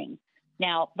coming.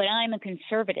 Now, but I'm a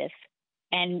conservative,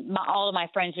 and all of my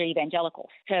friends are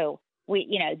evangelicals. So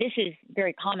this is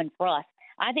very common for us.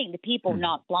 I think the people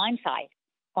knocked blindside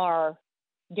are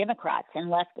Democrats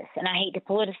and leftists. And I hate to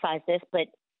politicize this, but,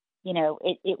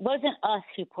 it wasn't us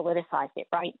who politicized it,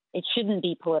 right? It shouldn't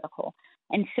be political.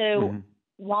 And so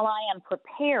while I am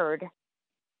prepared,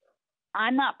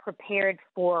 I'm not prepared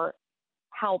for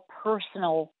how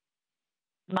personal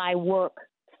my work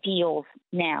feels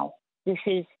now. This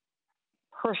is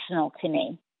personal to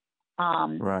me.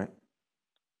 Right.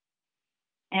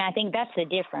 And I think that's the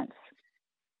difference.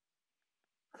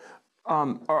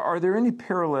 Are there any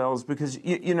parallels? Because,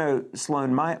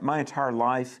 Sloan, my entire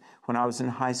life, when I was in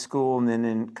high school and then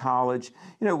in college,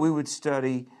 we would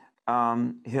study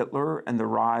Hitler and the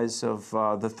rise of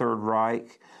the Third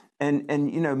Reich. And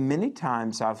many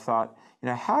times I've thought,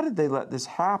 how did they let this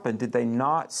happen? Did they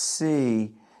not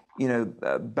see,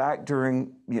 back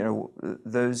during,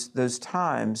 those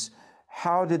times,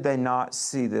 how did they not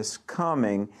see this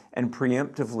coming and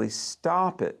preemptively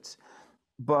stop it?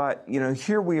 But,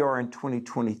 here we are in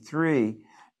 2023,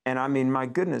 and I mean, my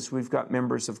goodness, we've got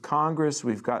members of Congress,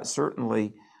 we've got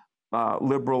certainly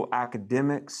liberal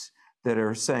academics that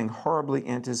are saying horribly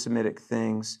anti-Semitic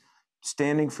things,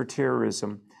 standing for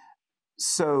terrorism.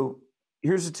 So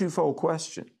here's a twofold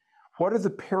question. What are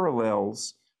the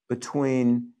parallels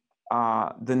between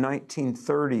the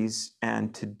 1930s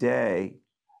and today?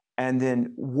 And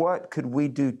then what could we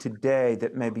do today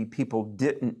that maybe people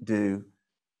didn't do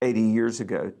 80 years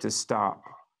ago to stop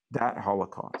that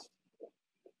Holocaust?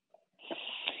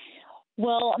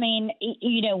 Well, I mean,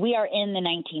 we are in the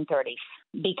 1930s.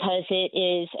 because it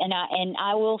is, and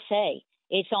I will say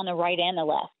it's on the right and the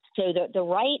left. So the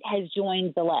right has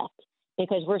joined the left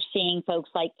because we're seeing folks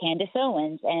like Candace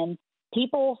Owens and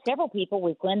several people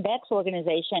with Glenn Beck's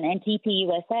organization and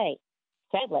TPUSA,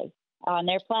 sadly, on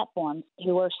their platforms,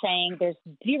 who are saying there's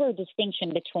zero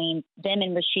distinction between them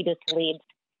and Rashida Tlaib's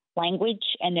language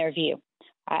and their view.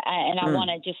 I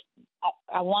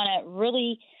want to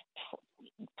really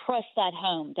press that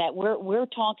home, that we're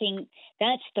talking.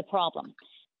 That's the problem,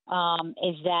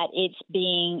 is that it's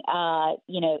being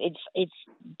it's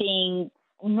being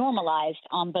normalized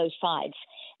on both sides,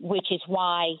 which is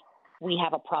why we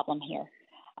have a problem here.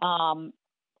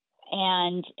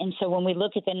 And so when we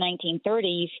look at the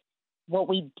 1930s, what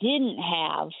we didn't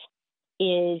have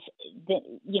is that,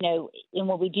 and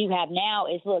what we do have now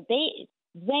is, look, they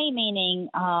meaning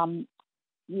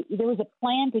there was a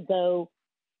plan to go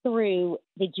through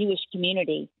the Jewish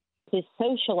community to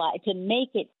socialize, to make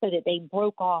it so that they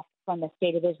broke off from the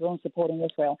state of Israel and supporting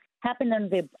Israel. Happened under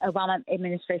the Obama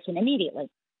administration immediately,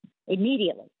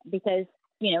 because,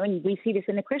 and we see this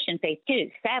in the Christian faith too.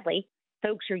 Sadly,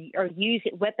 folks are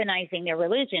weaponizing their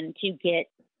religion to get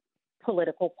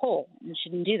political pull, and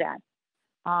shouldn't do that.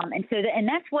 And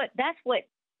that's what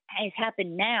has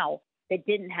happened now that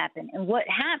didn't happen. And what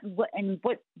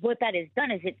that has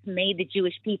done is it's made the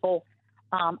Jewish people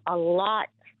a lot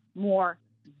more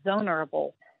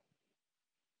vulnerable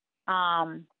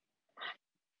than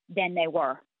they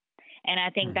were. And I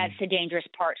think that's the dangerous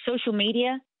part. Social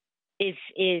media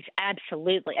is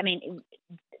absolutely,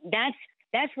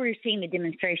 that's where you're seeing the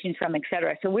demonstrations from, et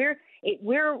cetera. So we're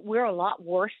a lot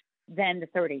worse than the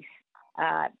 30s.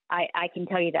 I can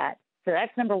tell you that. So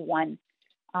that's number one.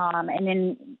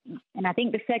 And I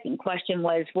think the second question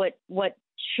was, what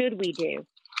should we do?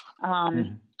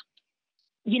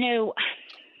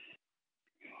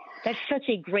 That's such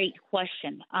a great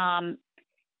question,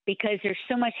 because there's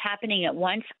so much happening at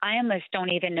once. I almost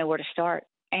don't even know where to start.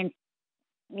 And,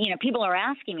 people are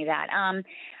asking me that.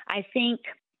 I think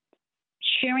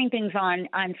sharing things on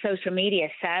social media,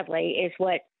 sadly, is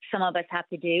what some of us have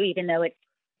to do, even though it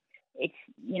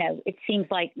seems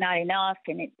like not enough,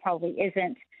 and it probably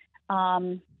isn't.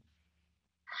 I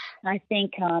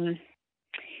think,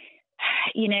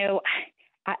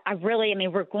 I really,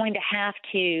 we're going to have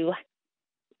to,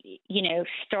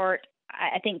 start,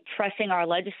 I think, pressing our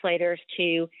legislators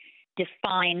to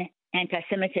define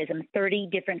anti-Semitism. 30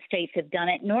 different states have done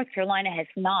it. North Carolina has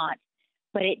not,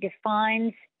 but it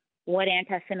defines what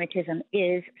anti-Semitism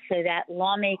is so that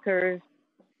lawmakers,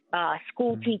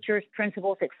 school teachers,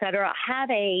 principals, et cetera, have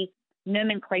a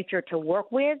nomenclature to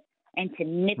work with and to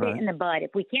nip it in the bud.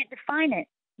 If we can't define it,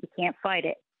 we can't fight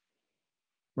it.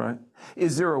 Right.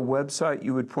 Is there a website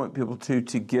you would point people to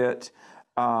get,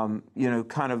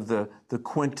 kind of the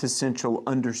quintessential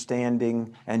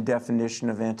understanding and definition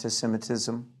of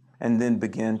anti-Semitism, and then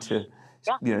begin to,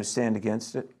 stand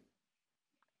against it?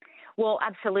 Well,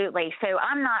 absolutely. So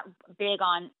I'm not big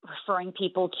on referring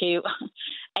people to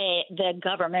the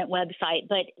government website,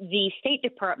 but the State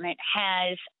Department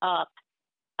has up,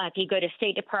 if you go to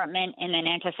State Department and then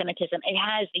anti-Semitism, it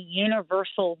has the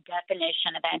universal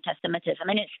definition of anti-Semitism.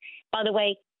 And it's, by the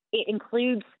way, it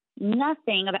includes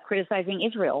nothing about criticizing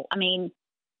Israel. I'm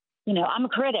a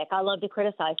critic. I love to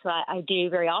criticize, so I do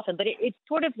very often. But it's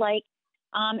sort of like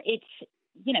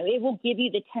it will give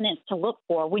you the tenets to look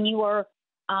for when you are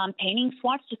painting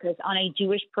swastikas on a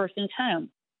Jewish person's home.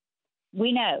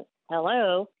 We know,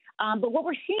 hello. But what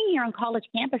we're seeing here on college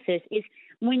campuses is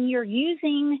when you're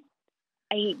using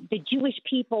the Jewish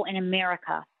people in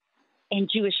America and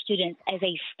Jewish students as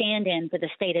a stand-in for the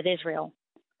state of Israel,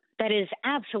 that is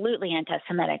absolutely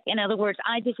anti-Semitic. In other words,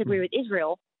 I disagree with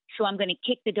Israel, so I'm going to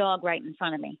kick the dog right in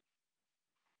front of me.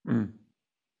 And,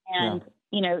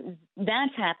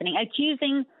 that's happening.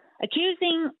 Accusing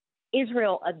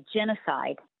Israel of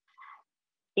genocide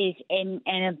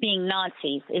and of being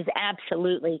Nazis is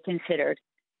absolutely considered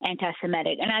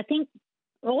anti-Semitic. And I think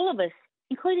all of us,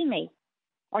 including me,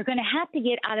 are going to have to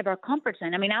get out of our comfort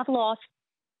zone. I've lost,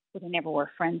 well, they never were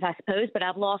friends, I suppose, but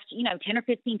I've lost, 10 or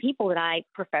 15 people that I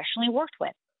professionally worked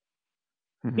with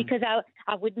because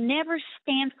I would never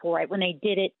stand for it when they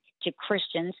did it to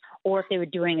Christians or if they were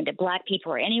doing it to Black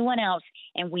people or anyone else.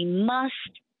 And we must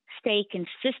stay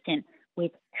consistent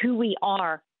with who we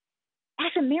are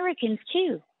as Americans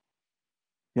too.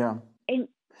 Yeah. And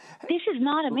this is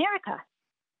not America.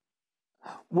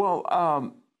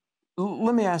 Well,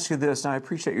 let me ask you this, and I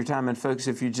appreciate your time. And folks,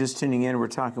 if you're just tuning in, we're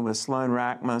talking with Sloan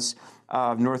Rackmus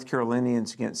of North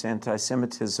Carolinians Against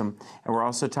Anti-Semitism. And we're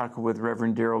also talking with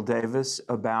Reverend Daryl Davis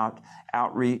about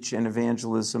outreach and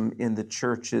evangelism in the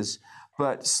churches.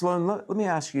 But Sloan, let me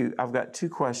ask you, I've got two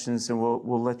questions and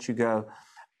we'll let you go.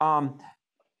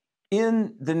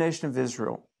 In the nation of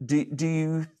Israel, do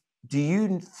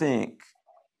you think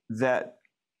that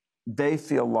they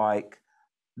feel like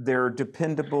their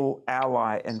dependable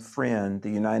ally and friend, the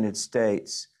United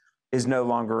States, is no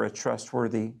longer a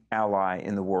trustworthy ally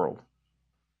in the world?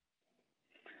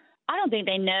 I don't think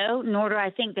they know, nor do I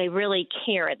think they really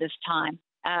care at this time.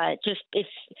 Just it's,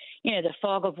 the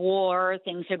fog of war,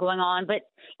 things are going on. But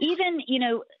even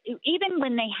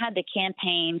when they had the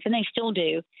campaigns, and they still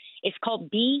do, it's called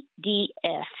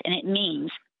BDS, and it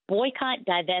means boycott,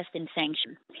 divest, and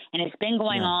sanction. And it's been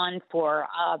going on for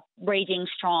raging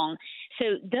strong.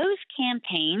 So those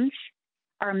campaigns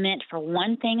are meant for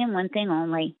one thing and one thing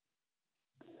only: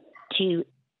 to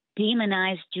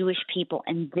demonize Jewish people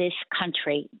in this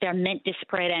country. They're meant to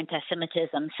spread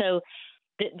anti-Semitism. So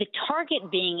the target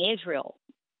being Israel,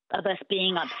 of us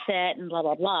being upset and blah,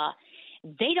 blah, blah.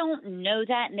 They don't know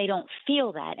that and they don't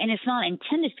feel that. And it's not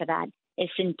intended for that.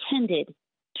 It's intended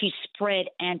to spread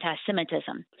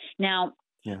anti-Semitism. Now,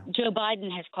 Joe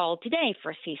Biden has called today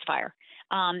for a ceasefire.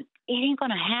 It ain't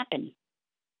going to happen.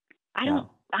 I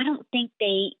don't think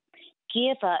they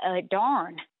give a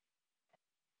darn,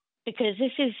 because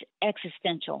this is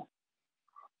existential.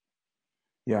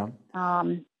 Yeah.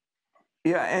 And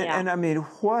I mean,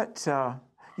 what,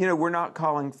 we're not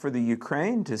calling for the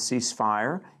Ukraine to cease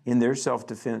fire in their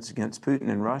self-defense against Putin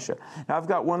and Russia. Now, I've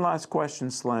got one last question,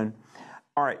 Sloan.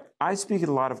 All right, I speak at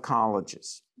a lot of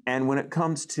colleges, and when it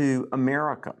comes to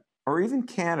America, or even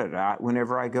Canada,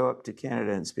 whenever I go up to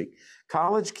Canada and speak,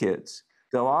 college kids,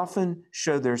 they'll often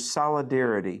show their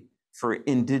solidarity for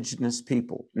indigenous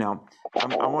people. Now,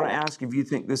 I want to ask if you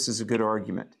think this is a good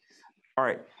argument. All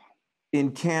right.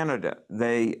 In Canada,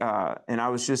 they, and I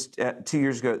was just 2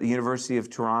 years ago at the University of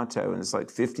Toronto, and it's like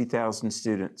 50,000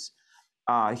 students,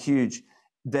 huge.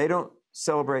 They don't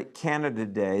celebrate Canada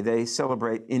Day, they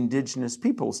celebrate Indigenous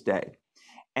Peoples Day.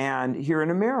 And here in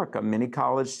America, many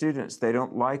college students, they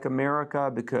don't like America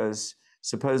because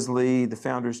supposedly the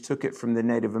founders took it from the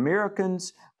Native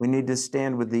Americans. We need to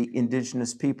stand with the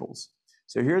indigenous peoples.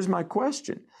 So here's my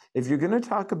question. If you're going to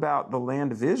talk about the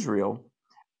land of Israel,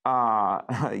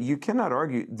 you cannot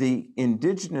argue the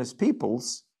indigenous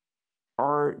peoples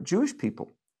are Jewish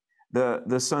people,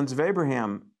 the sons of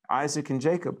Abraham, Isaac, and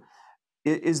Jacob.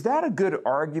 Is that a good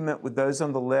argument with those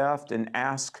on the left and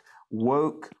ask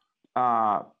woke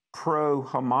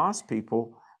pro-Hamas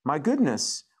people, my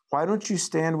goodness, why don't you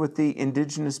stand with the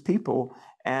indigenous people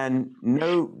and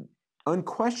know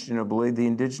unquestionably the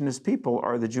indigenous people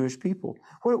are the Jewish people?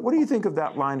 What do you think of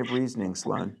that line of reasoning,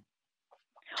 Sloan?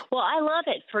 Well, I love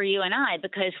it for you and I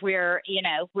because we're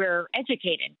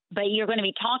educated, but you're going to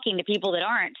be talking to people that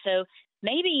aren't. So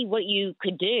maybe what you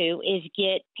could do is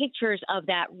get pictures of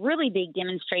that really big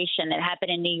demonstration that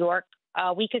happened in New York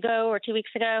a week ago or 2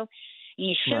 weeks ago. And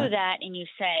you show that and you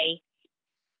say,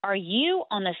 are you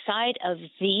on the side of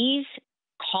these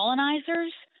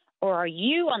colonizers, or are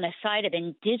you on the side of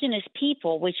indigenous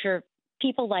people, which are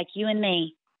people like you and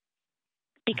me?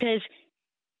 Because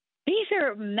these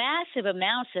are massive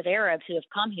amounts of Arabs who have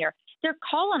come here. They're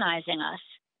colonizing us.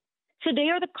 So they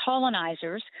are the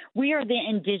colonizers. We are the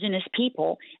indigenous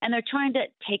people, and they're trying to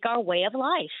take our way of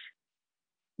life.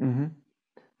 Mm-hmm.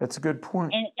 That's a good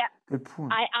point. And good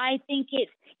point. I think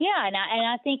it's, and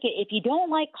I think if you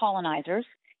don't like colonizers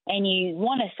and you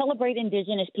want to celebrate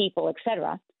indigenous people, et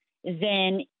cetera,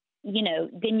 then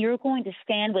you're going to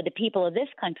stand with the people of this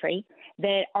country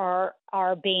that are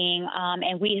being,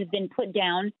 and we have been put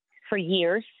down for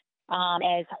years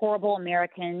as horrible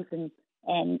Americans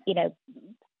and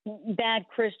bad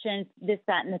Christians, this,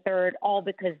 that, and the third, all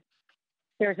because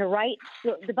there's a right.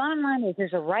 The bottom line is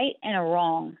there's a right and a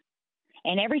wrong.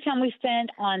 And every time we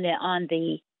stand on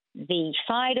the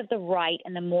side of the right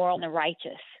and the moral and the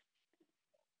righteous,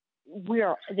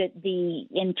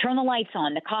 and turn the lights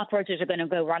on, the cockroaches are going to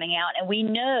go running out, and we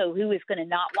know who is going to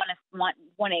not want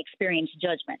to experience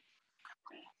judgment.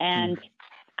 And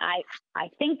I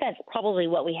think that's probably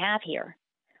what we have here.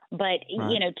 But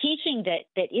teaching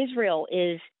that Israel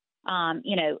is,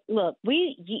 look,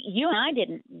 you and I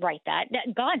didn't write that.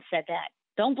 God said that.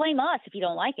 Don't blame us if you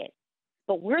don't like it.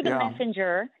 But we're the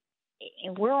messenger,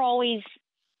 and we're always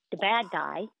the bad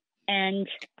guy, and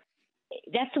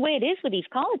that's the way it is with these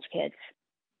college kids.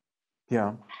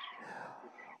 Yeah.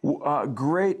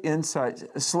 Great insights.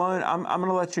 Sloan, I'm going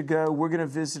to let you go. We're going to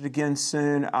visit again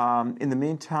soon. In the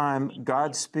meantime,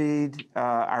 Godspeed.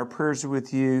 Our prayers are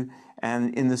with you.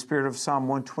 And in the spirit of Psalm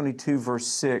 122, verse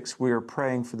 6, we are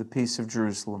praying for the peace of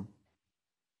Jerusalem.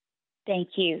 Thank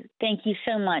you. Thank you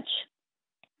so much.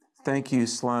 Thank you,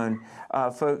 Sloan.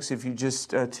 Folks, if you're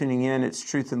just tuning in, it's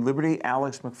Truth and Liberty.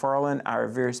 Alex McFarland, our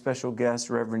very special guest,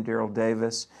 Reverend Daryl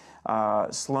Davis,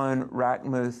 Sloan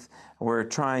Rackmuth. We're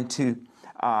trying to,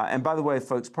 and by the way,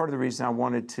 folks, part of the reason I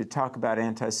wanted to talk about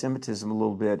anti-Semitism a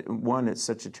little bit, one, it's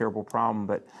such a terrible problem,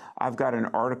 but I've got an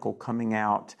article coming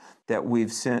out that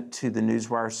we've sent to the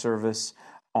Newswire service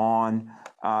on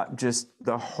just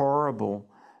the horrible,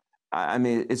 I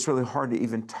mean, it's really hard to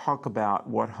even talk about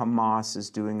what Hamas is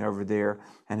doing over there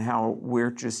and how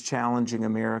we're just challenging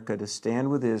America to stand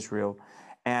with Israel.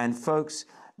 And folks,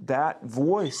 that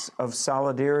voice of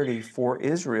solidarity for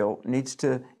Israel needs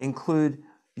to include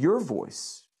your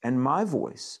voice and my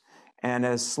voice. And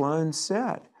as Sloan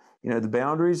said, you know, the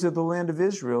boundaries of the land of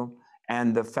Israel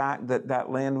and the fact that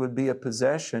that land would be a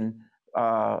possession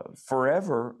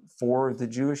forever for the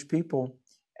Jewish people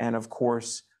and, of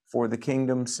course, for the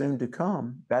kingdom soon to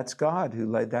come. That's God who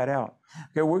laid that out.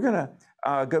 Okay, we're going to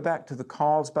go back to the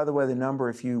calls. By the way, the number,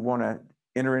 if you want to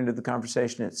enter into the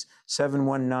conversation, it's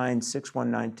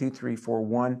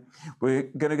 719-619-2341. We're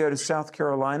going to go to South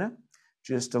Carolina,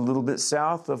 just a little bit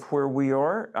south of where we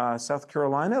are, South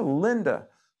Carolina. Linda,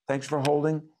 thanks for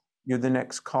holding. You're the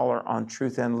next caller on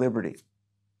Truth and Liberty.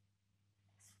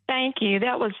 Thank you.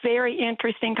 That was very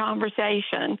interesting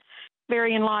conversation,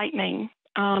 very enlightening.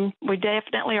 We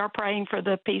definitely are praying for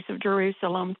the peace of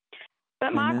Jerusalem.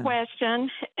 But my Amen. question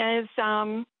is,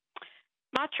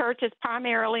 my church is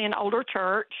primarily an older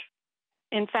church.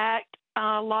 In fact,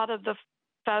 a lot of the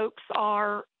folks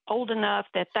are old enough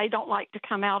that they don't like to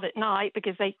come out at night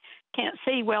because they can't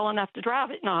see well enough to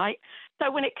drive at night. So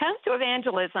when it comes to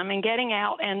evangelism and getting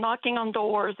out and knocking on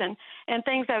doors and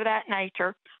things of that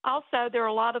nature, also there are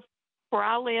a lot of, where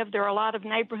I live, there are a lot of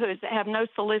neighborhoods that have no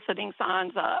soliciting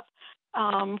signs up.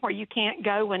 Where you can't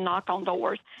go and knock on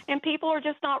doors. And people are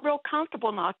just not real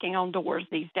comfortable knocking on doors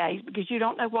these days because you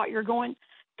don't know what you're going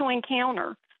to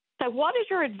encounter. So what is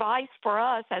your advice for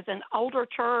us as an older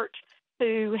church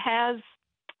who has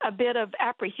a bit of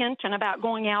apprehension about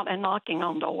going out and knocking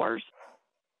on doors?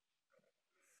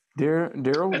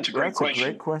 Daryl, That's a great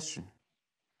question.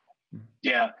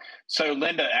 Yeah. So,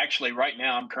 Linda, actually, right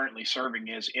now, I'm currently serving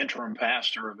as interim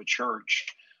pastor of a church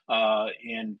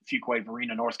in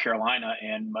Fuquay-Varina, North Carolina,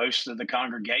 and most of the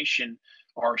congregation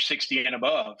are 60 and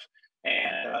above.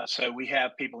 And so we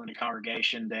have people in the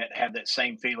congregation that have that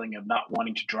same feeling of not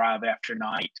wanting to drive after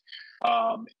night.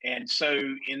 And so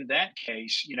in that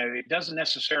case, you know, it doesn't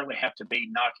necessarily have to be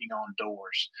knocking on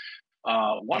doors.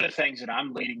 One of the things that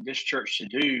I'm leading this church to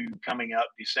do coming up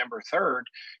December 3rd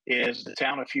is the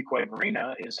town of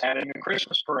Fuquay-Varina is having a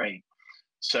Christmas parade.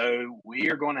 So we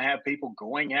are going to have people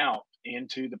going out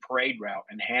into the parade route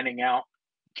and handing out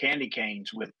candy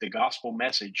canes with the gospel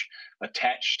message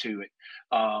attached to it.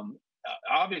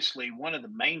 Obviously, one of the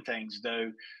main things,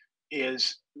 though,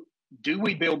 is do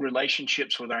we build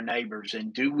relationships with our neighbors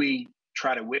and do we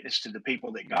try to witness to the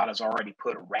people that God has already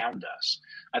put around us?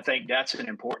 I think that's an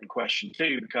important question,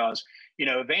 too, because, you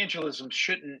know, evangelism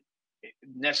shouldn't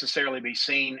necessarily be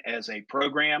seen as a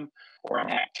program or an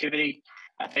activity.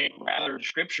 I think rather the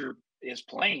scripture is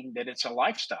plain that it's a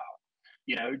lifestyle.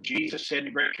 You know, Jesus said in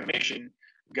the Great Commission,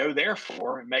 go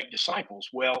therefore and make disciples.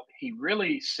 Well, he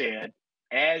really said,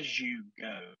 as you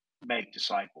go, make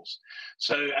disciples.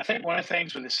 So I think one of the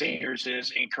things with the seniors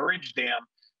is encourage them,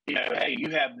 you know, hey,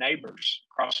 you have neighbors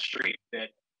across the street that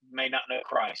may not know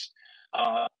Christ.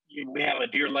 We have a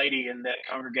dear lady in that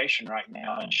congregation right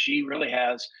now, and she really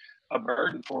has a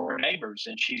burden for her neighbors.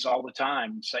 And she's all the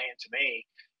time saying to me,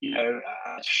 you know,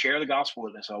 share the gospel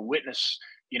with us. I witness,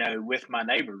 you know, with my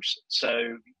neighbors.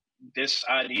 So this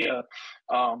idea,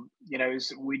 you know,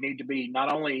 is we need to be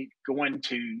not only going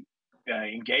to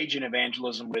engage in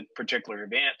evangelism with particular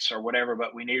events or whatever,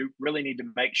 but we really need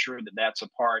to make sure that that's a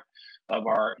part of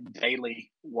our daily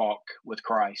walk with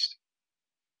Christ.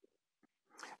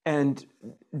 And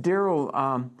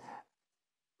Daryl,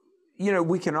 you know,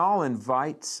 we can all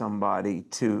invite somebody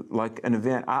to like an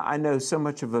event. I know so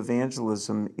much of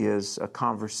evangelism is a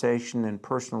conversation and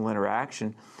personal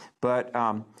interaction, but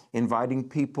inviting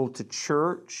people to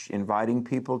church, inviting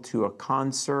people to a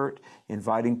concert,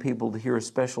 inviting people to hear a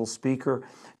special speaker,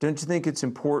 don't you think it's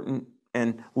important?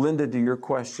 And Linda, to your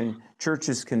question,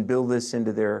 churches can build this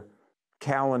into their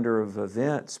calendar of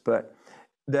events, but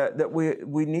that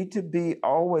we need to be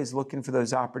always looking for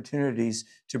those opportunities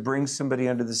to bring somebody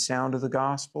under the sound of the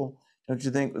gospel. Don't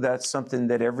you think that's something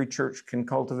that every church can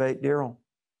cultivate, Daryl?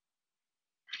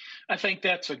 I think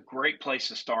that's a great place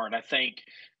to start. I think,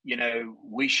 you know,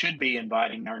 we should be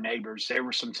inviting our neighbors. There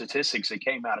were some statistics that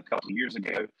came out a couple of years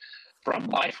ago from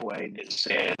Lifeway that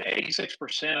said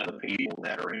 86% of the people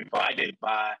that are invited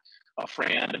by a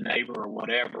friend, a neighbor, or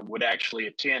whatever would actually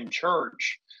attend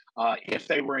church if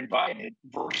they were invited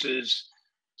versus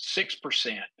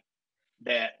 6%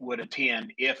 that would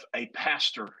attend if a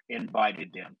pastor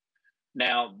invited them.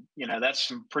 Now, that's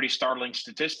some pretty startling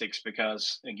statistics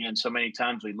because, again, so many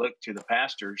times we look to the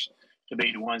pastors to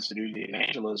be the ones to do the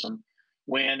evangelism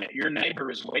when your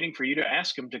neighbor is waiting for you to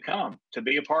ask them to come to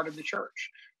be a part of the church,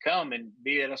 come and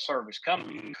be at a service, come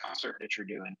to a concert that you're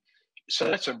doing. So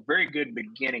that's a very good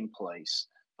beginning place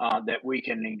that we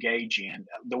can engage in.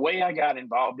 The way I got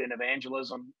involved in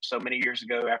evangelism so many years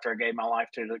ago after I gave my life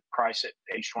to Christ at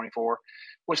age 24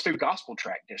 was through gospel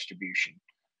tract distribution.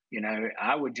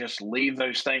 I would just leave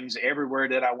those things everywhere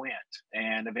that I went.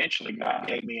 And eventually God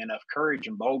gave me enough courage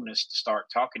and boldness to start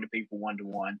talking to people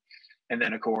one-to-one. And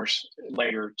then, of course,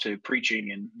 later to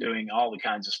preaching and doing all the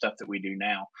kinds of stuff that we do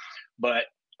now. But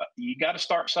you got to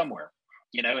start somewhere,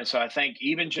 and so I think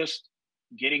even just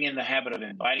getting in the habit of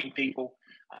inviting people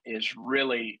is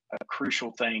really a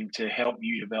crucial thing to help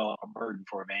you develop a burden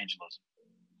for evangelism.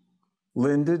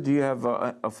 Linda, do you have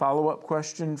a follow-up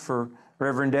question for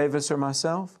Reverend Davis or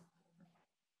myself?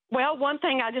 Well, one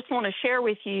thing I just want to share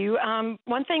with you,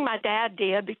 one thing my dad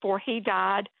did before he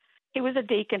died, he was a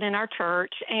deacon in our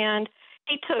church, and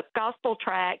he took gospel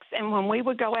tracts, and when we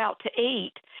would go out to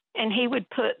eat, and he would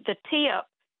put the tip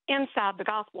inside the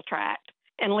gospel tract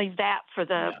and leave that for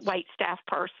the wait staff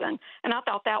person. And I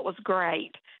thought that was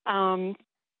great.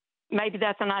 Maybe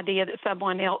that's an idea that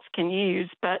someone else can use,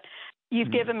 but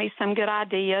you've given me some good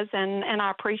ideas, and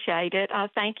I appreciate it.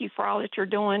 Thank you for all that you're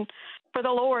doing for the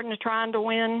Lord and trying to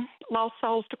win lost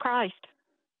souls to Christ.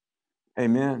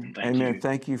 Amen. Thank Amen. you.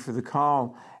 Thank you for the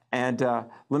call. And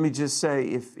let me just say,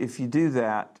 if you do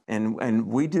that, and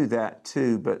we do that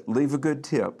too, but leave a good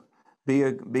tip. Be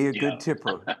a good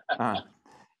tipper.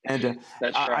 And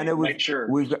That's right. I know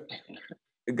we've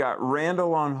got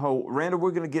Randall on hold. Randall,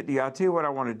 we're going to get to you. I'll tell you what I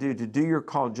want to do. To do your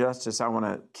call justice, I want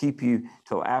to keep you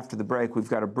till after the break. We've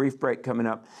got a brief break coming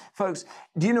up. Folks,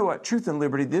 do you know what? Truth and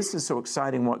Liberty, this is so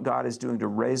exciting what God is doing to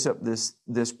raise up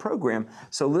this program.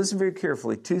 So listen very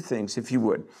carefully. Two things, if you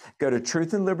would. Go to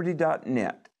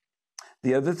truthandliberty.net.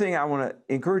 The other thing, I want to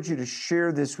encourage you to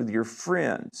share this with your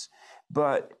friends,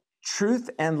 but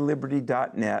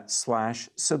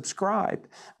truthandliberty.net/subscribe.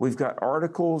 We've got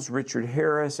articles, Richard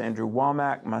Harris, Andrew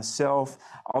Womack, myself,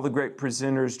 all the great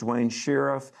presenters, Dwayne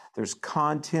Sheriff. There's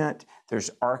content, there's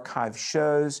archive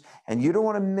shows, and you don't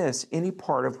want to miss any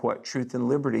part of what Truth and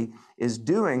Liberty is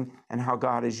doing and how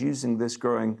God is using this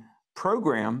growing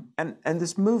program and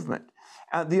this movement.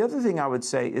 The other thing I would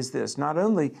say is this, not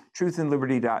only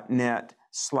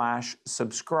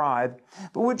truthandliberty.net/subscribe,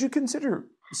 but would you consider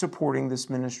supporting this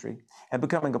ministry and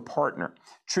becoming a partner?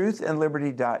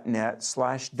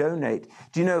 truthandliberty.net/donate.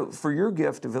 Do you know, for your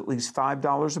gift of at least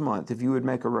 $5 a month, if you would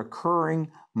make a recurring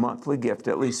monthly gift,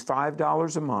 at least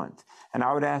 $5 a month, and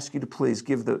I would ask you to please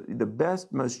give the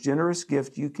best, most generous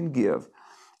gift you can give,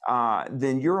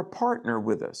 then you're a partner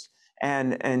with us.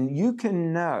 And you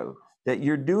can know that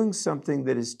you're doing something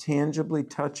that is tangibly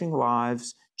touching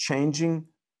lives, changing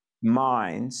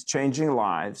minds, changing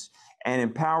lives, and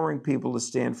empowering people to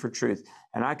stand for truth.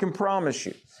 And I can promise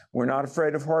you, we're not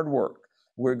afraid of hard work.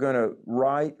 We're going to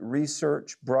write,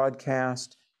 research,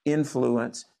 broadcast,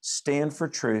 influence, stand for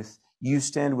truth. You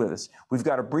stand with us. We've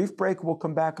got a brief break. We'll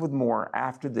come back with more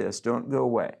after this. Don't go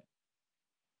away.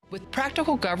 With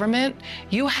Practical Government,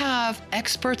 you have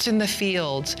experts in the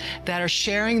fields that are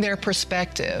sharing their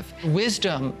perspective,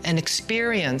 wisdom, and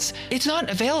experience. It's not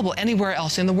available anywhere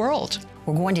else in the world.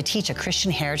 We're going to teach a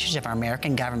Christian heritage of our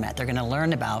American government. They're going to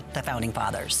learn about the Founding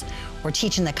Fathers. We're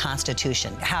teaching the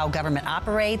Constitution, how government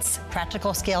operates,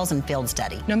 practical skills, and field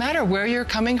study. No matter where you're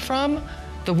coming from,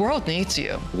 the world needs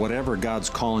you. Whatever God's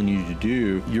calling you to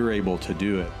do, you're able to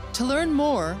do it. To learn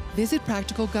more, visit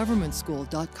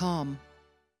practicalgovernmentschool.com.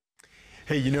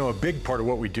 Hey, you know, a big part of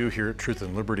what we do here at Truth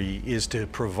and Liberty is to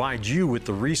provide you with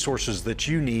the resources that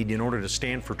you need in order to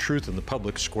stand for truth in the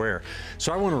public square.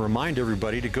 So I want to remind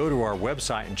everybody to go to our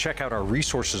website and check out our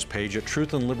resources page at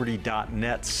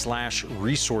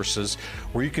truthandliberty.net/resources,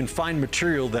 where you can find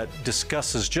material that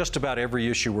discusses just about every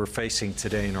issue we're facing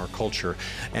today in our culture.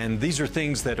 And these are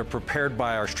things that are prepared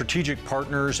by our strategic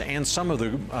partners and some of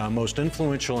the most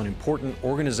influential and important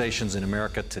organizations in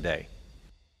America today.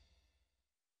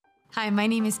 Hi, my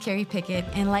name is Carrie Pickett,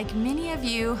 and like many of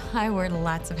you, I wear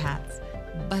lots of hats.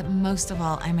 But most of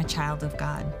all, I'm a child of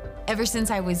God. Ever since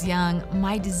I was young,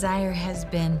 my desire has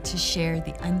been to share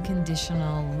the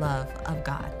unconditional love of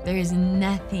God. There is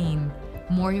nothing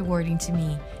more rewarding to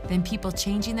me than people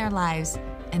changing their lives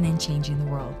and then changing the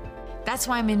world. That's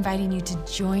why I'm inviting you to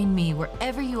join me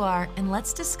wherever you are, and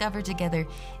let's discover together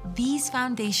these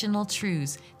foundational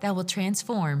truths that will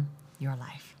transform your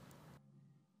life.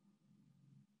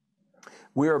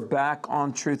 We are back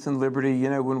on Truth and Liberty. You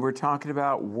know, when we're talking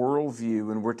about worldview,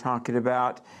 when we're talking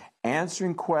about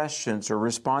answering questions or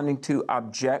responding to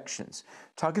objections,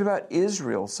 talking about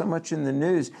Israel, so much in the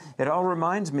news, it all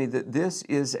reminds me that this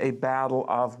is a battle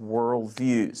of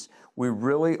worldviews. We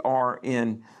really are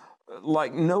in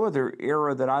like no other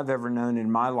era that I've ever known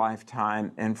in my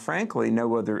lifetime, and frankly,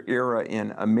 no other era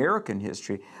in American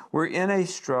history. We're in a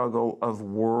struggle of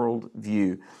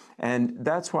worldview. And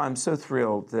that's why I'm so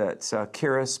thrilled that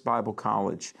Charis Bible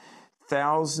College,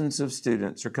 thousands of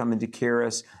students are coming to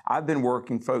Charis. I've been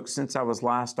working, folks, since I was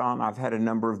last on. I've had a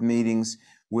number of meetings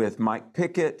with Mike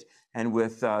Pickett and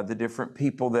with the different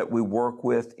people that we work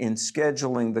with in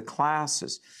scheduling the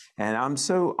classes. And I'm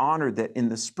so honored that in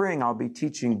the spring, I'll be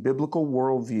teaching biblical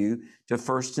worldview to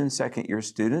first and second year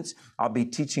students. I'll be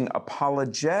teaching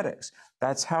apologetics.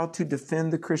 That's how to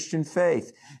defend the Christian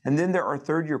faith. And then there are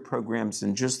third year programs,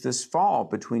 and just this fall,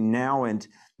 between now and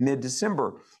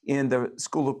mid-December, in the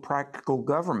School of Practical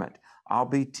Government, I'll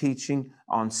be teaching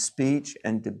on speech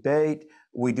and debate.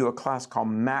 We do a class called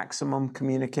Maximum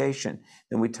Communication.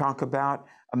 Then we talk about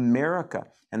America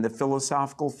and the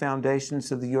philosophical foundations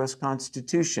of the U.S.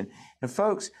 Constitution. And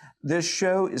folks, this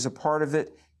show is a part of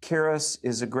it. Charis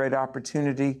is a great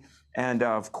opportunity. And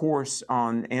of course,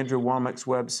 on Andrew Womack's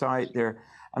website there,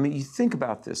 I mean, you think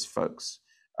about this, folks,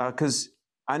 because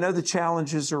I know the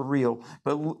challenges are real,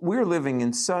 but we're living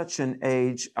in such an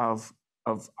age of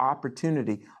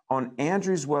opportunity. On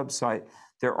Andrew's website,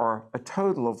 there are a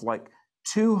total of like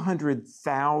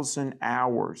 200,000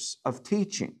 hours of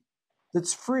teaching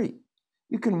that's free.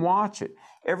 You can watch it.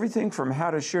 Everything from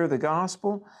how to share the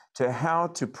gospel to how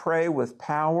to pray with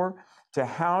power to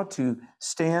how to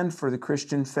stand for the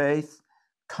Christian faith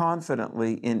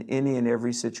confidently in any and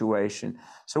every situation.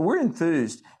 So we're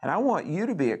enthused, and I want you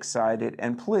to be excited.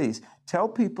 And please tell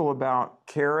people about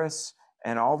Charis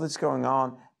and all that's going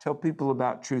on. Tell people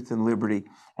about Truth and Liberty.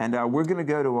 And we're going to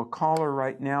go to a caller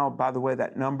right now. By the way,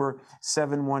 that number,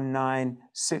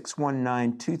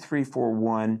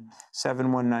 719-619-2341,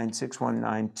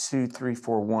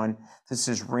 719-619-2341. This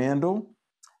is Randall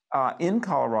in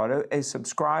Colorado, a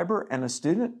subscriber and a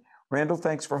student. Randall,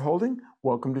 thanks for holding.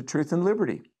 Welcome to Truth and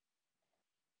Liberty.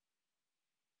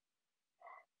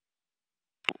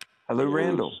 Hello,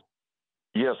 Randall.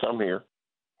 Yes, I'm here.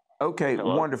 Okay,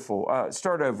 Hello. Wonderful.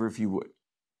 Start over if you would.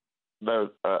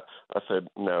 No, I said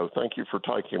no. Thank you for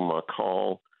taking my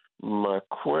call. My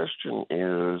question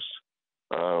is,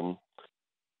 I've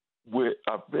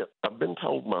been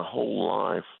told my whole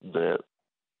life that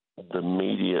the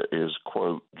media is,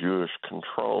 quote, Jewish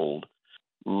controlled.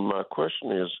 My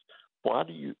question is, why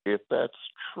do you, if that's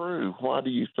true, why do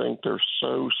you think they're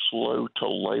so slow to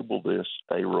label this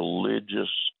a religious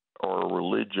or a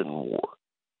religion war?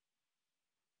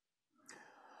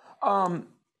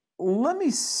 Let me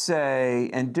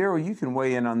say, and Daryl, you can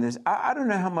weigh in on this. I don't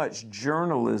know how much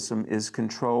journalism is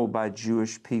controlled by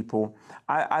Jewish people.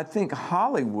 I think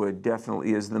Hollywood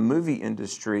definitely is, the movie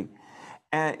industry.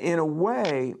 And in a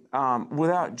way,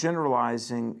 without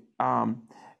generalizing,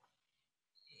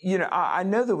 you know, I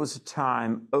know there was a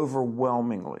time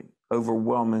overwhelmingly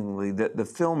that the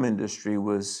film industry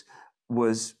was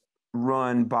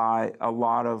run by a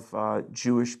lot of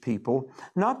Jewish people.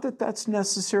 Not that that's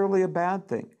necessarily a bad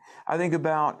thing. I think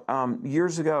about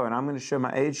years ago, and I'm going to show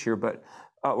my age here, but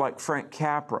like Frank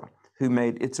Capra, who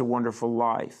made It's a Wonderful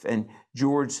Life, and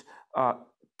George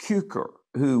Cukor,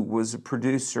 who was a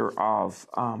producer of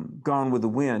Gone with the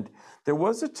Wind. There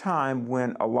was a time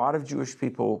when a lot of Jewish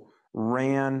people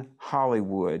ran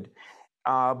Hollywood,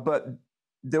 but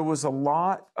there was a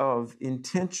lot of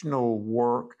intentional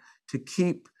work to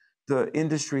keep the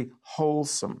industry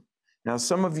wholesome. Now,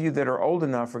 some of you that are old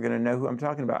enough are going to know who I'm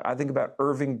talking about. I think about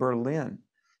Irving Berlin,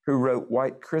 who wrote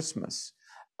White Christmas,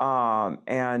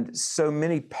 and so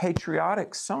many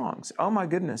patriotic songs. Oh, my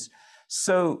goodness.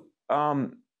 So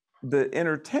the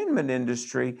entertainment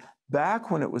industry, back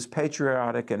when it was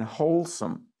patriotic and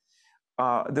wholesome,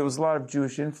 there was a lot of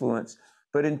Jewish influence.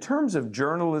 But in terms of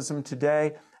journalism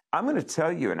today, I'm going to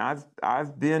tell you, and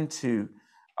I've been to,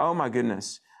 oh my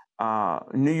goodness,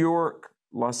 New York,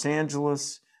 Los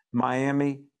Angeles,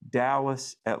 Miami,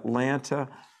 Dallas, Atlanta,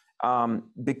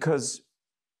 because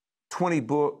 20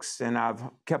 books, and I've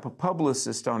kept a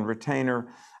publicist on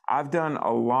retainer. I've done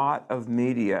a lot of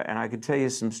media, and I could tell you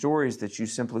some stories that you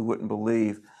simply wouldn't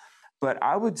believe. But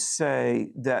I would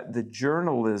say that the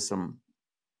journalism,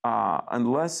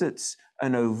 unless it's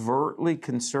an overtly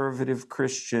conservative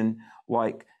Christian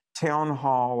like Town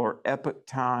Hall or Epoch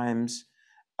Times,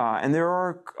 and there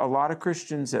are a lot of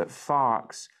Christians at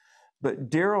Fox. But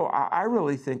Daryl, I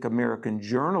really think American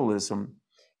journalism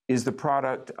is the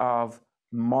product of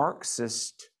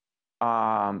Marxist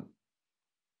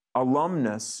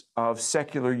alumnus of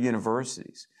secular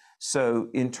universities. So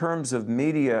in terms of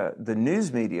media, the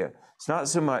news media, it's not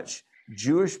so much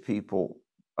Jewish people,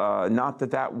 not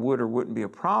that that would or wouldn't be a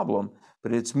problem,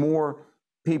 but it's more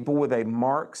people with a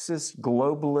Marxist,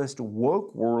 globalist,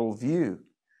 woke worldview.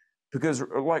 Because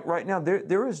like right now,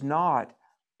 there is not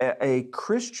a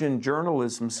Christian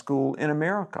journalism school in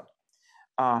America.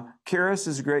 Charis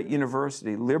is a great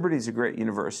university. Liberty is a great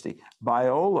university.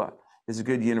 Biola is a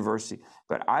good university.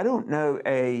 But I don't know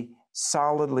a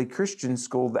solidly Christian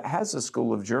school that has a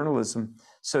school of journalism.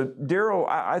 So, Daryl,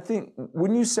 I think,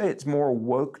 wouldn't you say it's more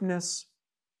wokeness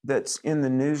that's in the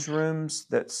newsrooms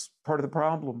that's part of the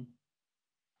problem?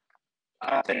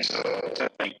 I think so.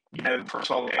 I think,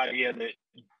 first of all, the idea that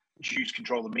Jews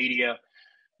control the media,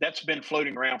 that's been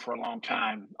floating around for a long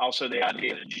time. Also, the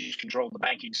idea that Jews control the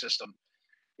banking system.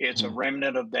 It's a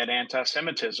remnant of that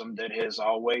anti-Semitism that has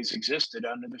always existed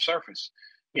under the surface.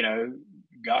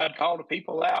 God called a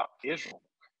people out, Israel.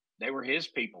 They were his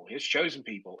people, his chosen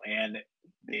people. And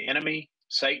the enemy,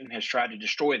 Satan, has tried to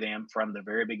destroy them from the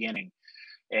very beginning.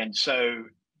 And so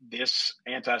this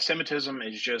anti-Semitism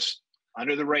is just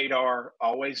under the radar,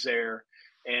 always there.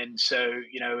 And so,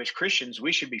 as Christians,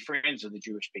 we should be friends of the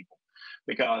Jewish people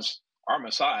because our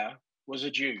Messiah was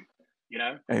a Jew.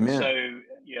 Amen.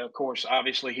 So, of course,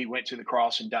 obviously he went to the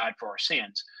cross and died for our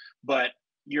sins. But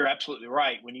you're absolutely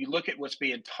right. When you look at what's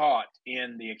being taught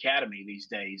in the academy these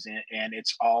days, and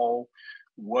it's all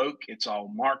woke, it's all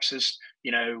Marxist.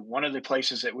 One of the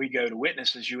places that we go to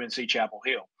witness is UNC Chapel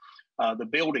Hill. The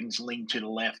buildings lean to the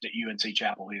left at UNC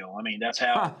Chapel Hill. I mean, that's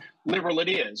how liberal it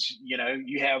is.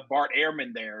 You have Bart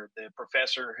Ehrman there, the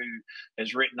professor who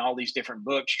has written all these different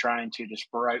books trying to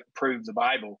disprove the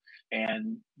Bible,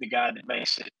 and the guy that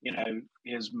makes it,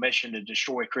 his mission to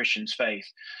destroy Christians' faith.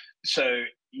 So,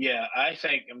 yeah, I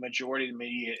think a majority of the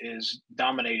media is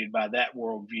dominated by that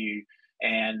worldview.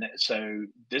 And so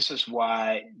this is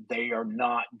why they are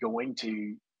not going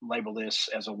to label this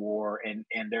as a war, and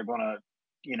they're going to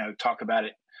talk about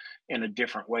it in a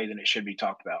different way than it should be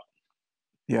talked about.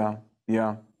 Yeah.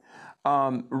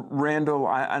 Randall,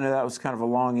 I know that was kind of a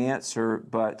long answer,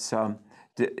 but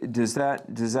does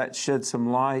that shed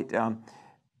some light? I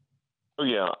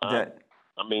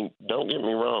mean, don't get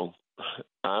me wrong.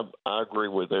 I agree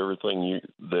with everything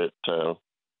that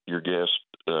your guest,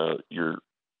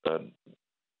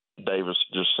 Davis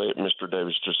just said. Mr.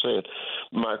 Davis just said.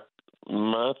 My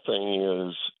thing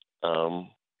is,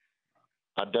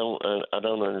 I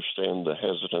don't understand the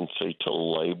hesitancy to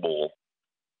label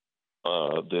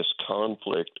this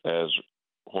conflict as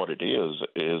what it is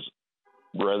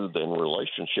rather than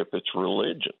relationship, it's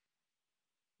religion.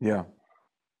 Yeah.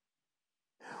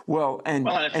 Well, and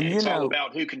it's all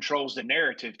about who controls the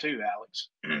narrative too, Alex.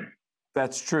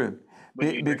 That's true.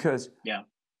 Because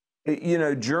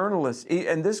journalists,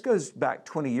 and this goes back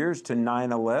 20 years to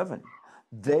 9/11,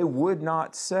 they would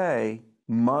not say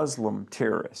Muslim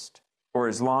terrorist or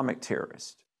Islamic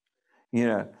terrorist,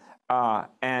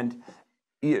 and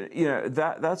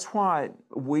that's why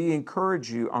we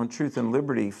encourage you on Truth and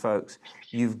Liberty, folks.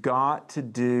 You've got to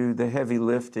do the heavy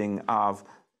lifting of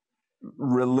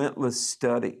relentless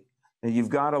study, and you've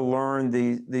got to learn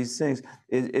these things.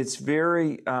 It's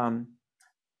very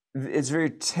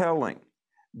telling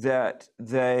that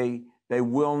they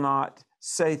will not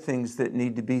say things that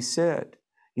need to be said.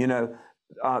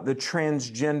 The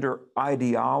transgender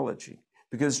ideology,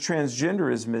 because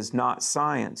transgenderism is not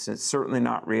science. It's certainly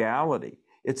not reality.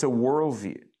 It's a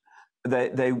worldview.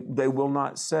 They will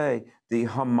not say the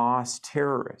Hamas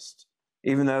terrorist,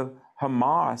 even though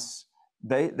Hamas,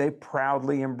 they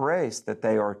proudly embrace that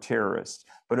they are terrorists.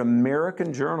 But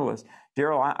American journalists,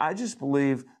 Daryl, I just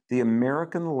believe the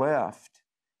American left,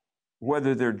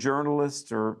 whether they're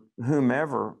journalists or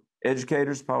whomever,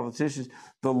 educators, politicians,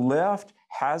 the left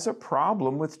has a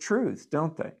problem with truth,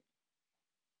 don't they?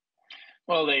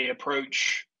 Well, they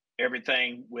approach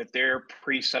everything with their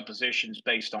presuppositions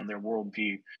based on their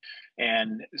worldview.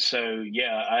 And so,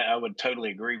 yeah, I would totally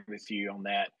agree with you on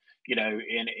that.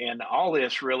 And all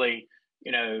this really,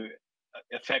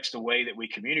 affects the way that we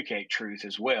communicate truth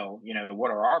as well.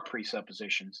 What are our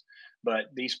presuppositions?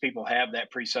 But these people have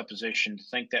that presupposition to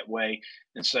think that way.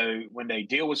 And so when they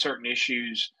deal with certain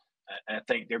issues, I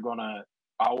think they're going to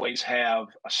always have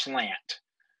a slant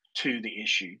to the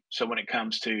issue. So when it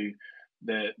comes to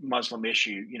the Muslim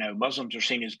issue, Muslims are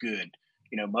seen as good.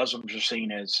 Muslims are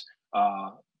seen as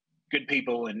good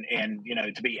people and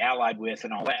to be allied with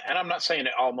and all that. And I'm not saying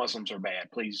that all Muslims are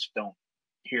bad. Please don't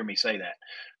hear me say that.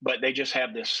 But they just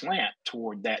have this slant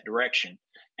toward that direction.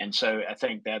 And so I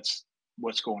think that's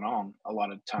what's going on a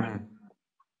lot of the time.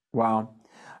 Wow.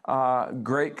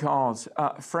 Great calls.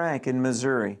 Frank in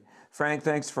Missouri. Frank,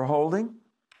 thanks for holding.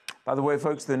 By the way,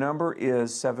 folks, the number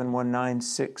is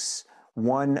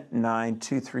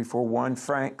 719-619-2341.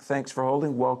 Frank, thanks for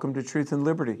holding. Welcome to Truth and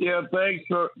Liberty. Yeah, thanks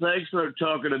for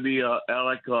talking to me,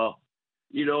 Alec. I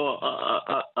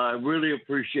really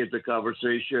appreciate the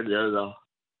conversation,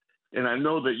 and I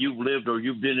know that you've lived or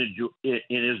you've been in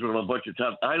Israel a bunch of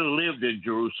times. I lived in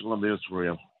Jerusalem,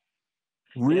 Israel.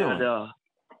 Really? And,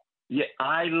 yeah,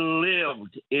 I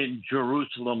lived in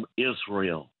Jerusalem,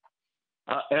 Israel.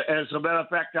 As a matter of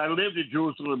fact, I lived in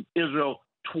Jerusalem, Israel,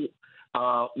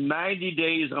 90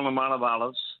 days on the Mount of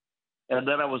Olives, and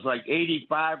then I was like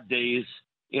 85 days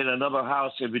in another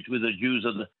house in between the Jews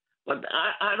and the. But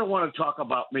I don't want to talk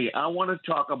about me. I want to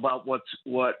talk about what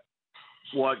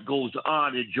goes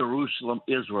on in Jerusalem,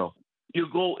 Israel. You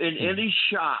go in any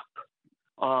shop,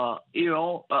 go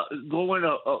in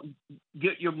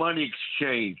get your money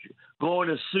exchanged, go in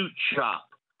a suit shop,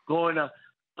 go in a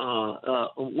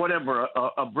whatever,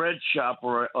 a bread shop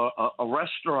or a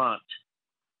restaurant.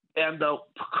 And the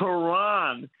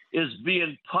Quran is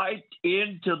being piped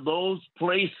into those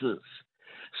places.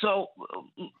 So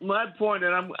my point,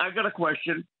 and I got a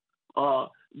question, that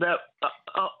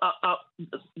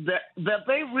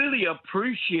they really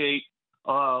appreciate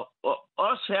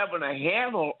us having a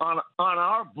handle on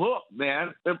our book,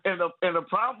 man. And the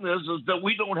problem is that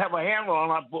we don't have a handle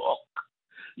on our book.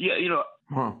 Yeah,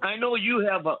 I know you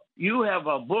have a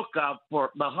book out for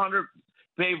the 100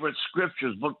 favorite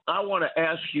scriptures, but I want to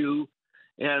ask you,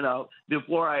 and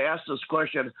before I ask this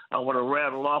question, I want to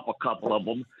rattle off a couple of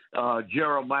them.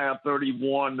 Jeremiah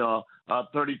 31,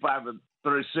 35 and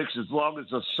 36, as long as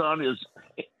the sun is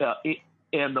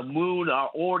and the moon are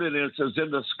ordinances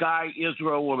in the sky,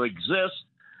 Israel will exist.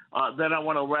 Then I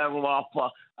want to rattle off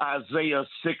Isaiah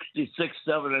 66,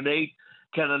 7 and 8.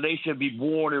 Can a nation be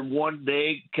born in one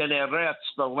day? Can Eretz,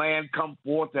 the land, come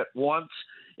forth at once?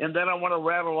 And then I want to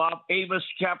rattle off Amos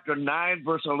chapter 9,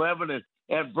 verse 11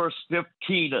 and verse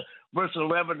 15. Verse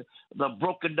 11, the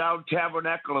broken down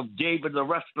tabernacle of David, the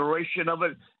restoration of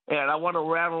it. And I want to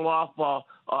rattle off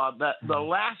the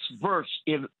last verse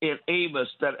in Amos,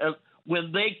 that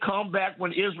when they come back,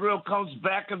 when Israel comes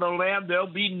back in the land, there'll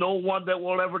be no one that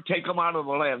will ever take them out of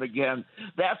the land again.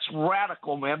 That's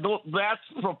radical, man.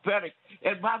 That's prophetic.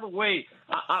 And by the way,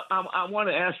 I want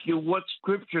to ask you, what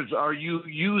scriptures are you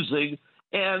using?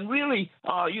 And really,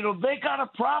 they got a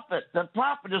prophet. The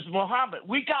prophet is Muhammad.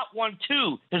 We got one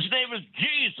too. His name is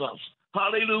Jesus.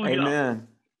 Hallelujah. Amen.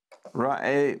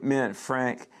 Right. Amen,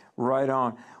 Frank. Right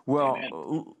on. Well,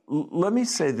 let me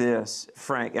say this,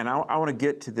 Frank, and I want to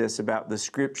get to this about the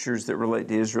scriptures that relate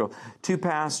to Israel. Two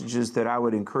passages that I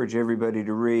would encourage everybody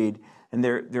to read, and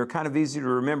they're kind of easy to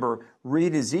remember.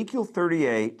 Read Ezekiel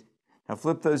 38. Now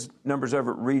flip those numbers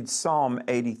over. Read Psalm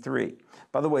 83.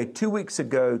 By the way, 2 weeks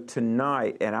ago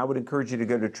tonight, and I would encourage you to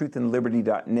go to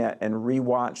truthandliberty.net and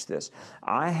rewatch this,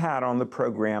 I had on the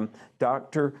program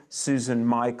Dr. Susan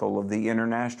Michael of the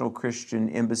International Christian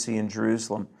Embassy in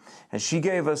Jerusalem. And she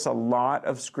gave us a lot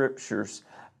of scriptures.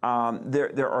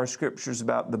 There are scriptures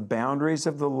about the boundaries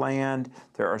of the land.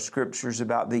 There are scriptures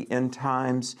about the end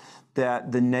times,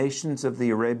 that the nations of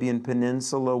the Arabian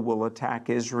Peninsula will attack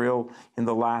Israel in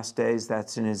the last days.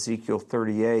 That's in Ezekiel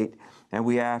 38. And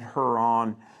we had her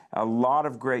on, a lot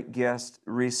of great guests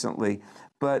recently.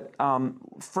 But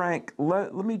Frank,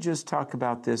 let me just talk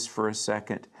about this for a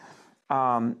second.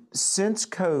 Since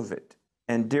COVID,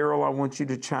 and Daryl, I want you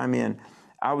to chime in,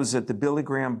 I was at the Billy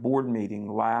Graham board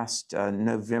meeting last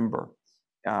November,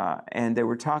 and they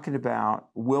were talking about,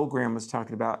 Will Graham was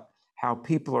talking about how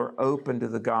people are open to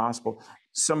the gospel.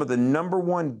 Some of the number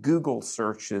one Google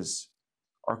searches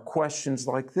are questions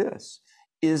like this.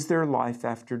 Is there life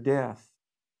after death?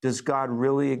 Does God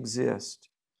really exist?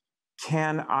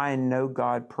 Can I know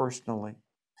God personally?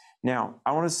 Now,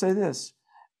 I want to say this.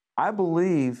 I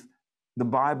believe the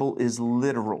Bible is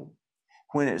literal.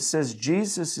 When it says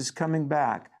Jesus is coming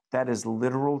back, that is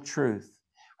literal truth.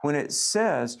 When it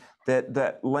says that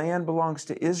that land belongs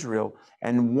to Israel,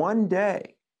 and one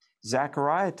day,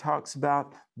 Zechariah talks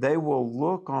about they will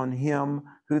look on him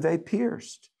who they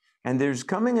pierced. And there's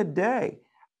coming a day,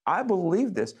 I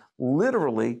believe this,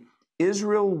 literally,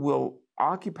 Israel will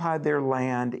occupy their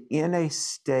land in a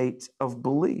state of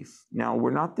belief. Now, we're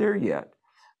not there yet.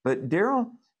 But Daryl,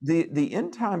 the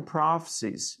end time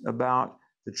prophecies about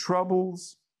the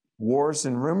troubles, wars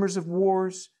and rumors of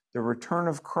wars, the return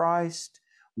of Christ,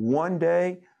 one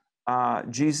day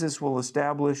Jesus will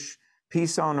establish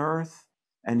peace on earth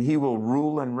and he will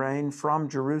rule and reign from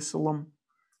Jerusalem.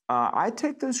 I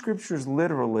take those scriptures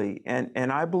literally,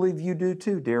 and I believe you do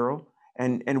too, Daryl.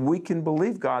 And we can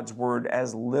believe God's word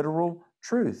as literal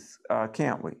truth,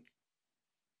 can't we?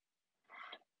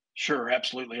 Sure,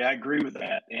 absolutely. I agree with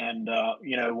that. And,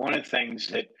 one of the things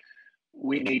that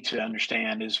we need to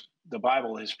understand is the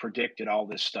Bible has predicted all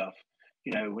this stuff.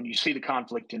 When you see the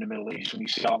conflict in the Middle East, when you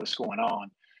see all this going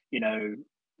on, you know,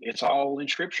 it's all in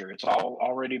Scripture. It's all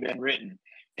already been written,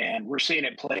 and we're seeing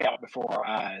it play out before our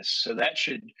eyes. So that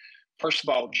should, first of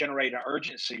all, generate an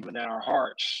urgency within our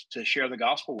hearts to share the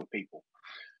gospel with people.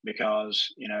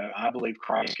 Because I believe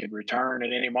Christ could return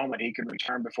at any moment. He could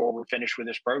return before we're finished with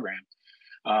this program.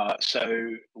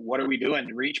 So what are we doing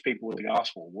to reach people with the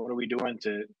gospel? What are we doing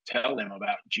to tell them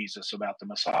about Jesus, about the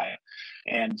Messiah?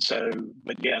 And so,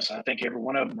 but yes, I think every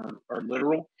one of them are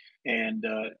literal. And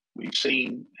we've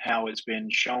seen how it's been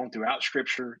shown throughout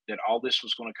Scripture that all this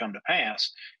was going to come to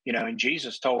pass. And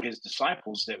Jesus told his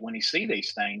disciples that when he see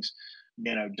these things,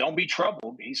 don't be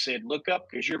troubled. He said, look up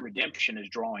because your redemption is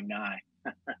drawing nigh.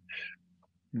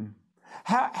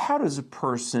 How does a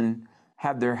person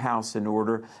have their house in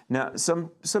order? Now,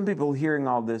 some people hearing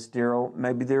all this, Daryl,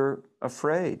 maybe they're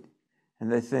afraid,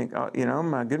 and they think, oh,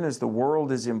 my goodness, the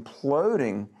world is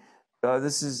imploding.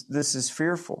 This is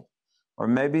fearful. Or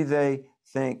maybe they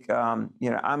think, I'm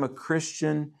a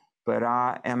Christian, but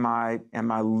am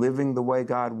I living the way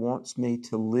God wants me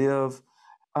to live?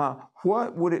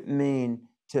 What would it mean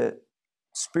to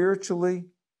spiritually,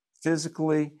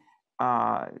 physically,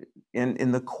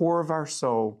 in the core of our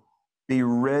soul, be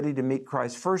ready to meet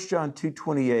Christ? 1 John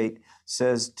 2:28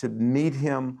 says to meet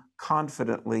him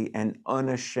confidently and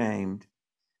unashamed.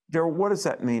 Daryl, what does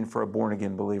that mean for a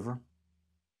born-again believer?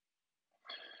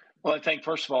 Well, I think,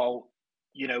 first of all,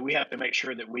 we have to make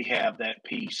sure that we have that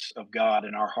peace of God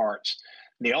in our hearts.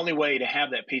 And the only way to have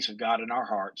that peace of God in our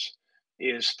hearts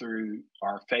is through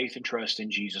our faith and trust in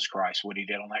Jesus Christ, what he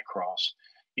did on that cross.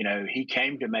 He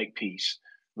came to make peace.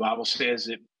 The Bible says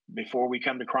that before we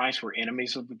come to Christ, we're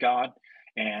enemies of God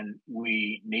and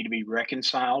we need to be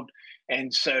reconciled.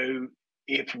 And so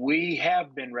if we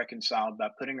have been reconciled by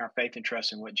putting our faith and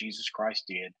trust in what Jesus Christ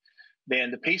did,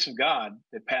 then the peace of God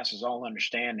that passes all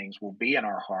understandings will be in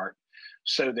our heart,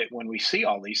 so that when we see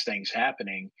all these things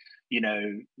happening,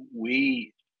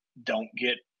 we don't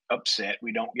get upset.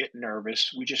 We don't get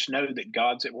nervous. We just know that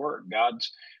God's at work.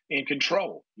 God's in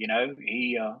control.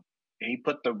 He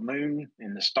put the moon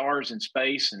and the stars in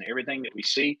space and everything that we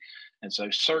see. And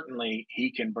so certainly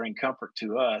he can bring comfort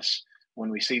to us when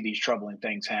we see these troubling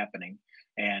things happening.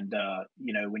 And,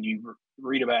 when you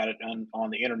read about it on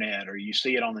the internet or you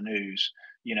see it on the news,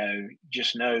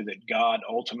 just know that God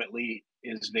ultimately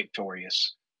is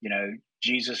victorious.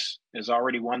 Jesus has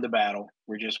already won the battle.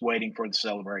 We're just waiting for the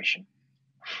celebration.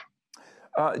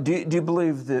 Do you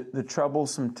believe that the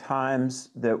troublesome times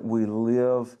that we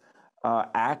live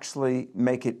actually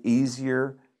make it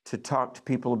easier to talk to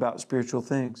people about spiritual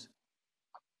things?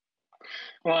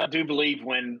 Well, I do believe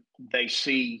when they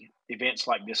see events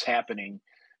like this happening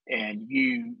and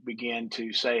you begin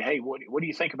to say, hey, what do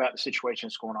you think about the situation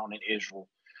that's going on in Israel?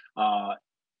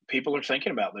 People are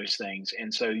thinking about those things.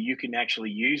 And so you can actually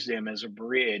use them as a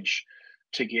bridge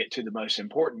to get to the most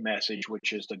important message,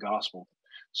 which is the gospel.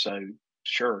 So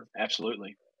sure,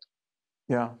 absolutely.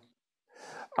 Yeah.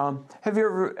 Have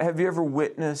you ever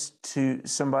witnessed to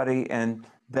somebody and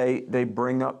they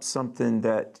bring up something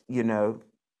that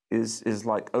is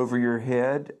like over your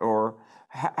head? Or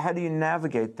how do you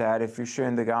navigate that if you're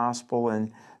sharing the gospel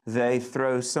and they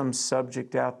throw some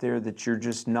subject out there that you're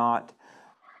just not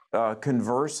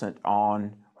conversant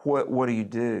on? What do you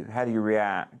do? How do you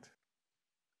react?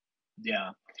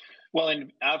 Yeah. Well,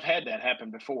 and I've had that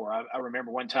happen before. I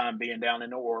remember one time being down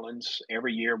in New Orleans.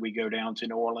 Every year we go down to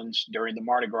New Orleans during the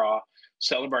Mardi Gras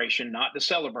celebration, not to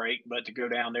celebrate, but to go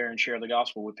down there and share the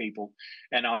gospel with people.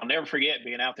 And I'll never forget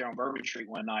being out there on Bourbon Street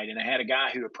one night, and I had a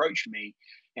guy who approached me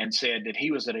and said that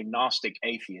he was an agnostic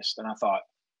atheist. And I thought,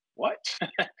 what?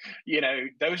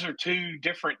 Those are two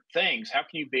different things. How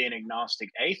can you be an agnostic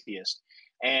atheist?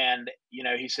 And,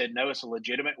 he said, no, it's a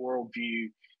legitimate worldview.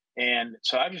 And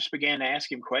so I just began to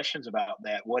ask him questions about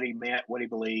that, what he meant, what he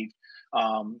believed,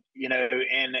 and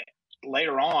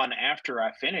later on, after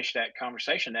I finished that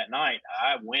conversation that night,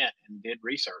 I went and did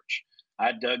research.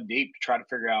 I dug deep to try to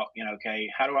figure out, okay,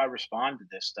 how do I respond to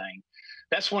this thing?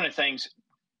 That's one of the things.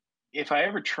 If I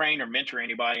ever train or mentor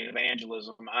anybody in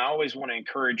evangelism, I always want to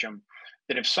encourage them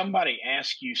that if somebody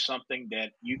asks you something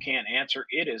that you can't answer,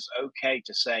 it is okay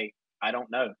to say, I don't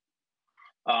know.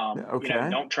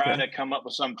 Don't try to come up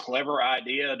with some clever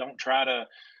idea. Don't try to,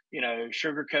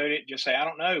 sugarcoat it. Just say, I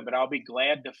don't know, but I'll be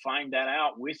glad to find that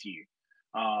out with you,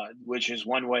 which is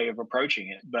one way of approaching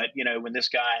it. But, when this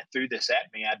guy threw this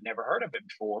at me, I'd never heard of it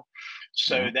before.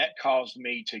 So that caused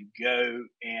me to go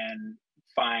and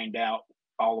find out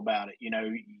all about it.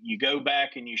 You go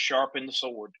back and you sharpen the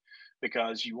sword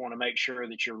because you want to make sure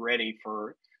that you're ready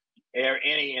for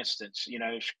any instance.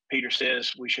 Peter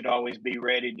says we should always be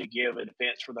ready to give a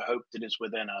defense for the hope that is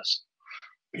within us.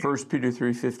 1 Peter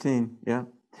 3:15. Yeah.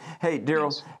 Hey,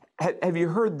 Daryl, have you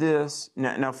heard this?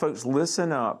 Now, folks,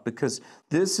 listen up, because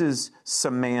this is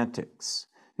semantics.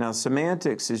 Now,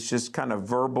 semantics is just kind of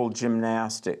verbal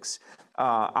gymnastics.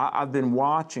 I've been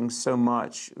watching so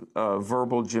much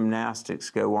verbal gymnastics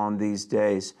go on these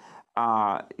days,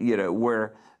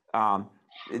 where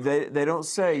they don't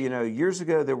say, years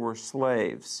ago there were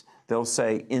slaves. They'll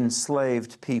say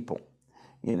enslaved people,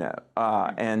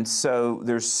 and so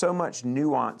there's so much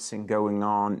nuancing going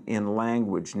on in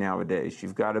language nowadays.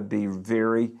 You've got to be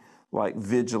very,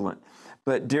 vigilant.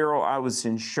 But Daryl, I was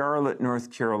in Charlotte,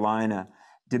 North Carolina,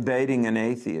 debating an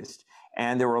atheist,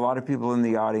 and there were a lot of people in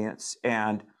the audience,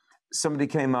 and somebody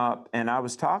came up, and I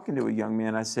was talking to a young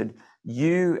man. I said,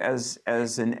 you as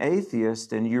an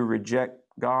atheist, and you reject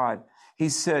God. He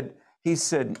said,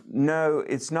 no,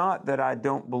 it's not that I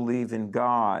don't believe in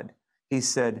God. He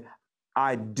said,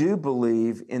 I do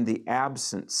believe in the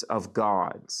absence of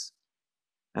gods.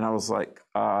 And I was like,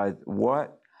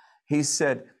 what? He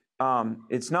said,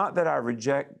 it's not that I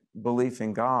reject belief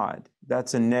in God.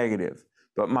 That's a negative.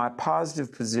 But my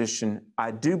positive position,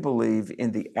 I do believe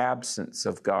in the absence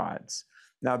of gods.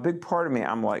 Now, a big part of me,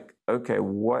 I'm like, okay,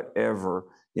 whatever.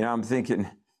 I'm thinking,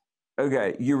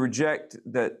 okay, you reject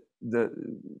that the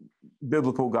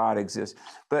biblical God exists.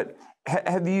 But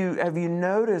have you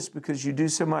noticed, because you do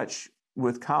so much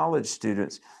with college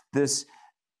students, this,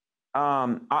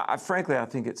 frankly, I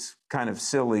think it's kind of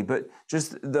silly, but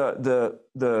just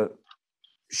the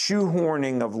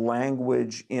shoehorning of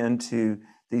language into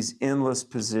these endless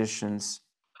positions.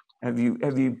 Have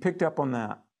you picked up on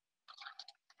that?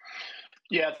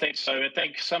 Yeah, I think so. I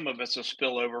think some of it's a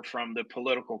spillover from the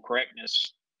political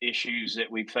correctness issues that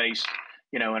we face,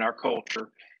 in our culture.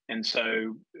 And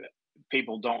so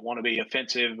people don't want to be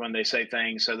offensive when they say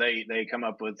things. So they come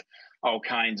up with all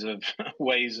kinds of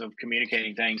ways of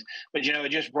communicating things. But, it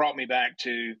just brought me back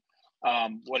to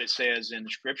what it says in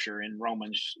Scripture in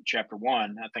Romans chapter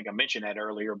 1. I think I mentioned that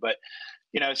earlier. But,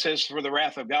 it says, for the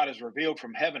wrath of God is revealed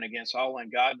from heaven against all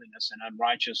ungodliness and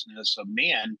unrighteousness of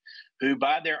men who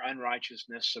by their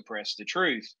unrighteousness suppress the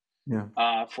truth.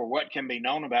 Yeah. For what can be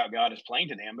known about God is plain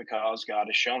to them, because God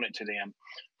has shown it to them.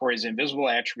 For his invisible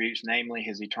attributes, namely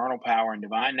his eternal power and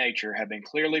divine nature, have been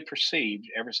clearly perceived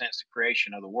ever since the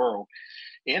creation of the world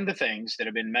in the things that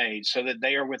have been made, so that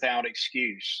they are without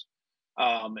excuse.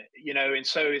 And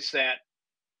so it's that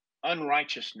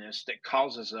unrighteousness that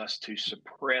causes us to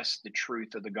suppress the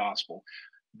truth of the gospel.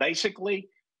 Basically,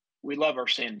 we love our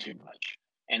sin too much.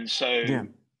 And so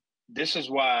this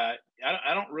is why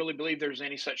I don't really believe there's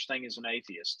any such thing as an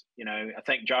atheist. I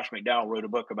think Josh McDowell wrote a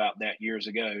book about that years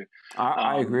ago.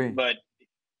 I agree. But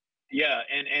yeah,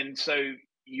 and so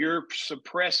you're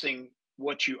suppressing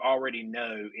what you already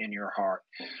know in your heart.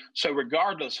 So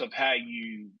regardless of how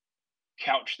you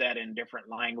couch that in different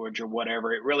language or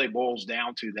whatever, it really boils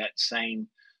down to that same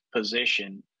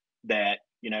position that,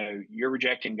 you're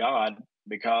rejecting God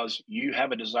because you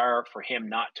have a desire for him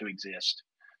not to exist.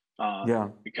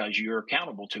 Because you're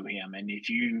accountable to him. And if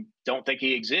you don't think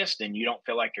he exists, then you don't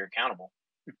feel like you're accountable.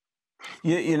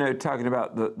 Talking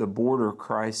about the border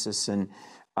crisis and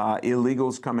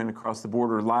illegals coming across the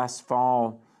border. Last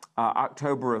fall,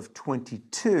 October of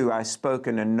 22, I spoke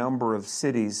in a number of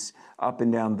cities up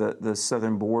and down the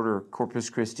southern border,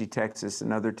 Corpus Christi, Texas,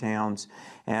 and other towns.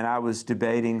 And I was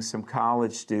debating some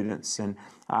college students, and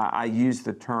I used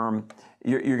the term,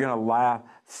 you're going to laugh,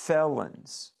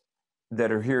 felons that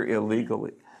are here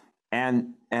illegally.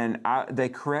 And they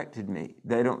corrected me.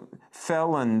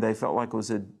 Felon, they felt like it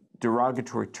was a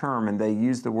derogatory term, and they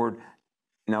used the word,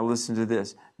 now listen to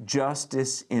this,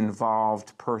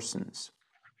 justice-involved persons.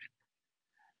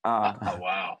 Oh,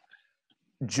 wow.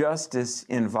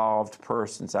 Justice-involved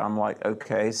persons. I'm like,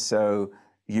 okay, so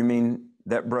you mean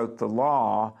that broke the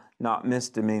law, not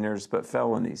misdemeanors, but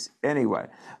felonies. Anyway,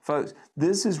 folks,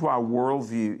 this is why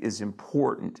worldview is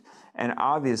important. And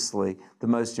obviously, the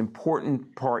most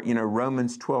important part,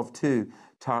 Romans 12:2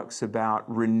 talks about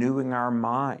renewing our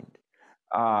mind.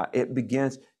 It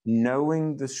begins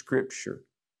knowing the Scripture,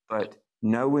 but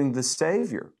knowing the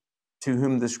Savior to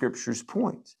whom the Scriptures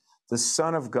point, the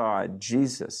Son of God,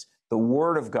 Jesus, the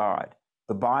Word of God,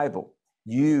 the Bible,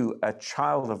 you, a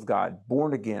child of God,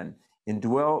 born again,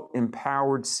 indwelt,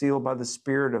 empowered, sealed by the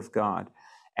Spirit of God.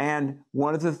 And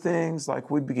one of the things, like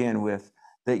we began with,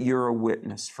 that you're a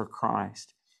witness for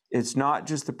Christ. It's not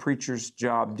just the preacher's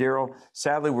job. Daryl,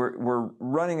 sadly, we're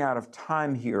running out of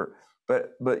time here,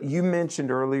 but you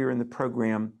mentioned earlier in the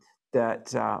program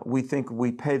that we think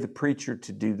we pay the preacher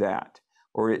to do that,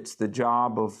 or it's the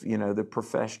job of, the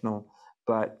professional.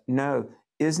 But no,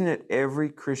 isn't it every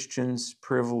Christian's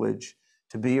privilege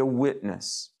to be a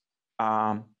witness?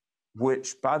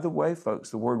 Which, by the way, folks,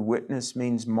 the word witness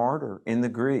means martyr in the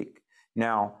Greek.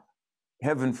 Now,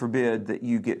 heaven forbid that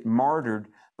you get martyred,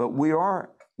 but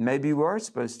maybe we are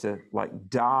supposed to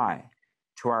die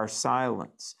to our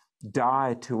silence,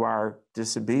 die to our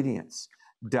disobedience,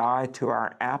 die to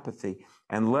our apathy,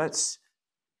 and let's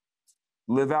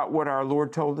live out what our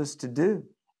Lord told us to do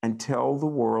and tell the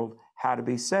world how to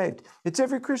be saved. It's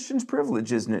every Christian's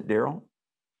privilege, isn't it, Daryl?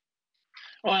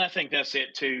 Well, and I think that's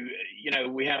it too.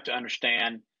 We have to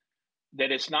understand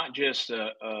that it's not just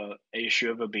a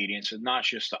issue of obedience. It's not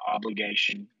just an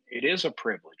obligation. It is a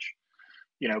privilege.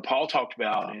 Paul talked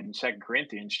about in 2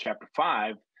 Corinthians chapter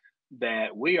 5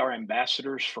 that we are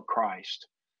ambassadors for Christ.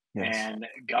 Yes. And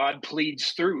God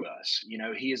pleads through us.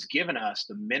 He has given us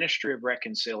the ministry of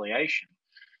reconciliation.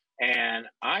 And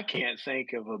I can't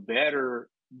think of a better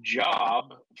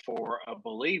job for a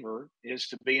believer is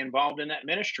to be involved in that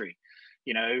ministry.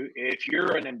 If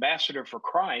you're an ambassador for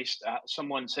Christ,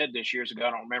 someone said this years ago,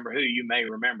 I don't remember who, you may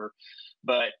remember,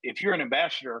 but if you're an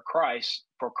ambassador of Christ,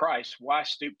 why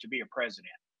stoop to be a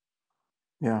president?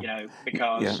 Yeah.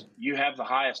 Because you have the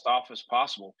highest office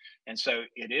possible. And so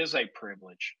it is a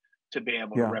privilege to be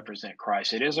able to represent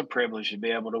Christ. It is a privilege to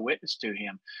be able to witness to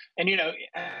him. And,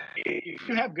 if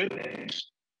you have good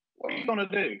news, what are you going to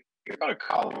do? You're going to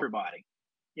call everybody.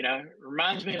 It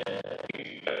reminds me of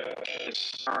this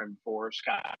sermon for us.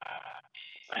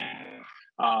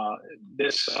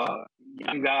 This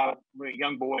young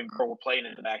boy and girl were playing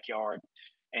in the backyard,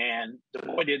 and the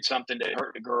boy did something that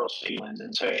hurt the girl's feelings,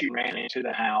 and so she ran into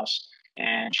the house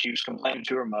and she was complaining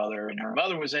to her mother, and her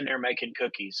mother was in there making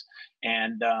cookies,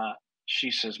 and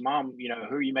she says, "Mom,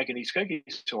 who are you making these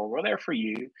cookies for?" "Well, they're for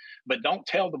you, but don't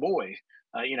tell the boy.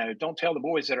 Don't tell the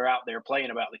boys that are out there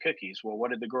playing about the cookies." Well,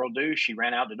 what did the girl do? She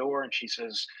ran out the door and she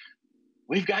says,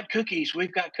 "We've got cookies.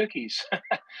 We've got cookies."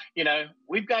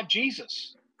 We've got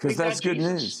Jesus. Because that's good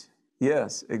news.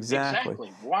 Yes,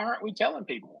 exactly. Why aren't we telling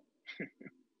people?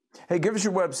 Hey, give us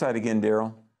your website again,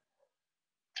 Daryl.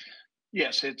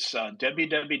 Yes, it's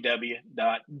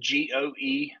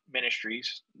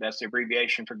www.goeministries. That's the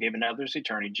abbreviation for Giving Others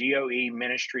Eternity,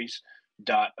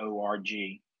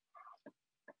 goeministries.org.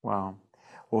 Wow.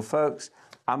 Well, folks,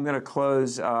 I'm going to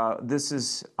close. This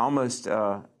is almost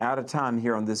out of time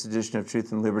here on this edition of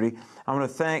Truth and Liberty. I want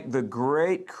to thank the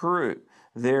great crew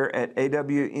there at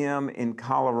AWM in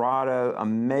Colorado.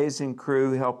 Amazing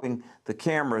crew helping the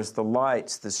cameras, the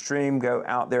lights, the stream go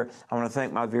out there. I want to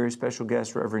thank my very special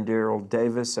guest, Reverend Daryl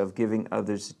Davis of Giving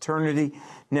Others Eternity.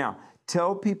 Now,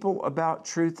 tell people about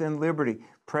Truth and Liberty.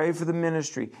 Pray for the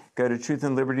ministry. Go to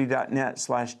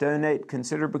truthandliberty.net/donate.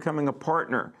 Consider becoming a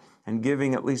partner and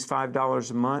giving at least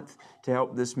 $5 a month to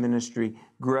help this ministry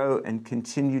grow and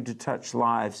continue to touch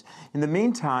lives. In the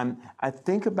meantime, I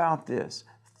think about this.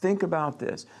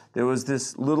 There was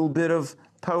this little bit of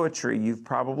poetry. You've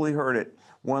probably heard it.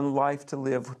 One life to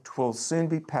live will soon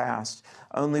be past.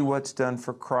 Only what's done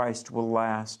for Christ will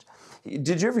last.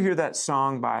 Did you ever hear that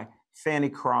song by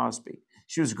Fanny Crosby?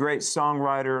 She was a great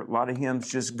songwriter, a lot of hymns.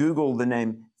 Just Google the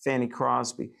name Fanny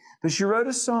Crosby. But she wrote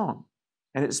a song,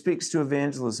 and it speaks to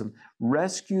evangelism.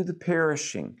 Rescue the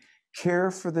perishing, care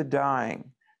for the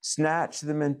dying, snatch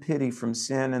them in pity from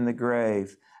sin and the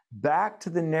grave. Back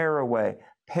to the narrow way,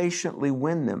 patiently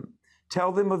win them.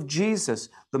 Tell them of Jesus,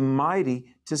 the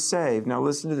mighty to save. Now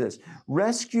listen to this.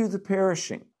 Rescue the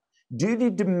perishing. Duty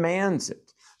demands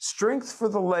it. Strength for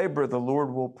the labor the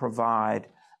Lord will provide.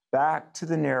 Back to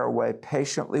the narrow way,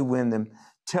 patiently win them.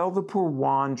 Tell the poor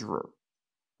wanderer,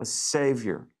 a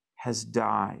Savior has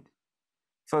died.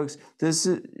 Folks, this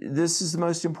is the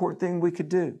most important thing we could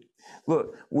do.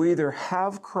 Look, we either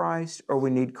have Christ or we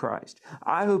need Christ.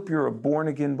 I hope you're a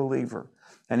born-again believer.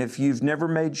 And if you've never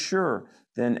made sure,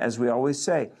 then as we always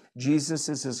say, Jesus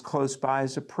is as close by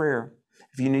as a prayer.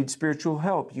 If you need spiritual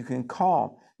help, you can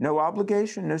call. No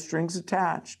obligation, no strings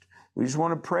attached. We just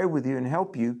want to pray with you and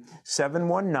help you.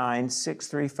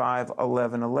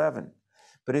 719-635-1111.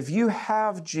 But if you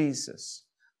have Jesus,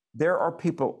 there are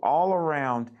people all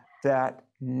around that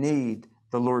need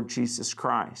the Lord Jesus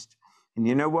Christ. And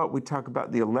you know what? We talk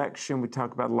about the election. We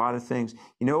talk about a lot of things.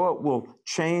 You know what will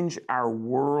change our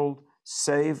world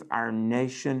save our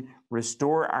nation,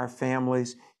 restore our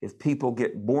families if people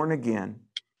get born again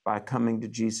by coming to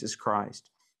Jesus Christ.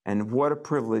 And what a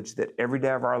privilege that every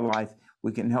day of our life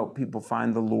we can help people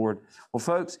find the Lord. Well,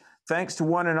 folks, thanks to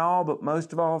one and all, but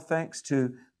most of all, thanks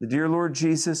to the dear Lord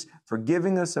Jesus for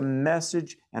giving us a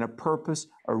message and a purpose,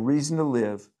 a reason to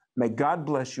live. May God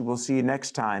bless you. We'll see you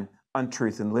next time on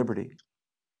Truth and Liberty.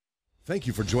 Thank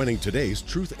you for joining today's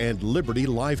Truth and Liberty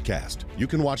livecast. You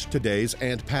can watch today's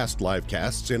and past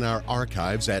livecasts in our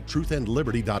archives at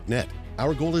truthandliberty.net.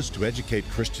 Our goal is to educate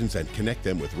Christians and connect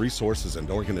them with resources and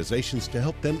organizations to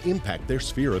help them impact their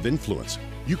sphere of influence.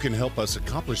 You can help us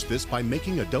accomplish this by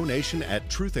making a donation at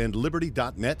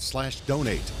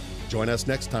truthandliberty.net/donate. Join us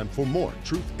next time for more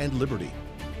Truth and Liberty.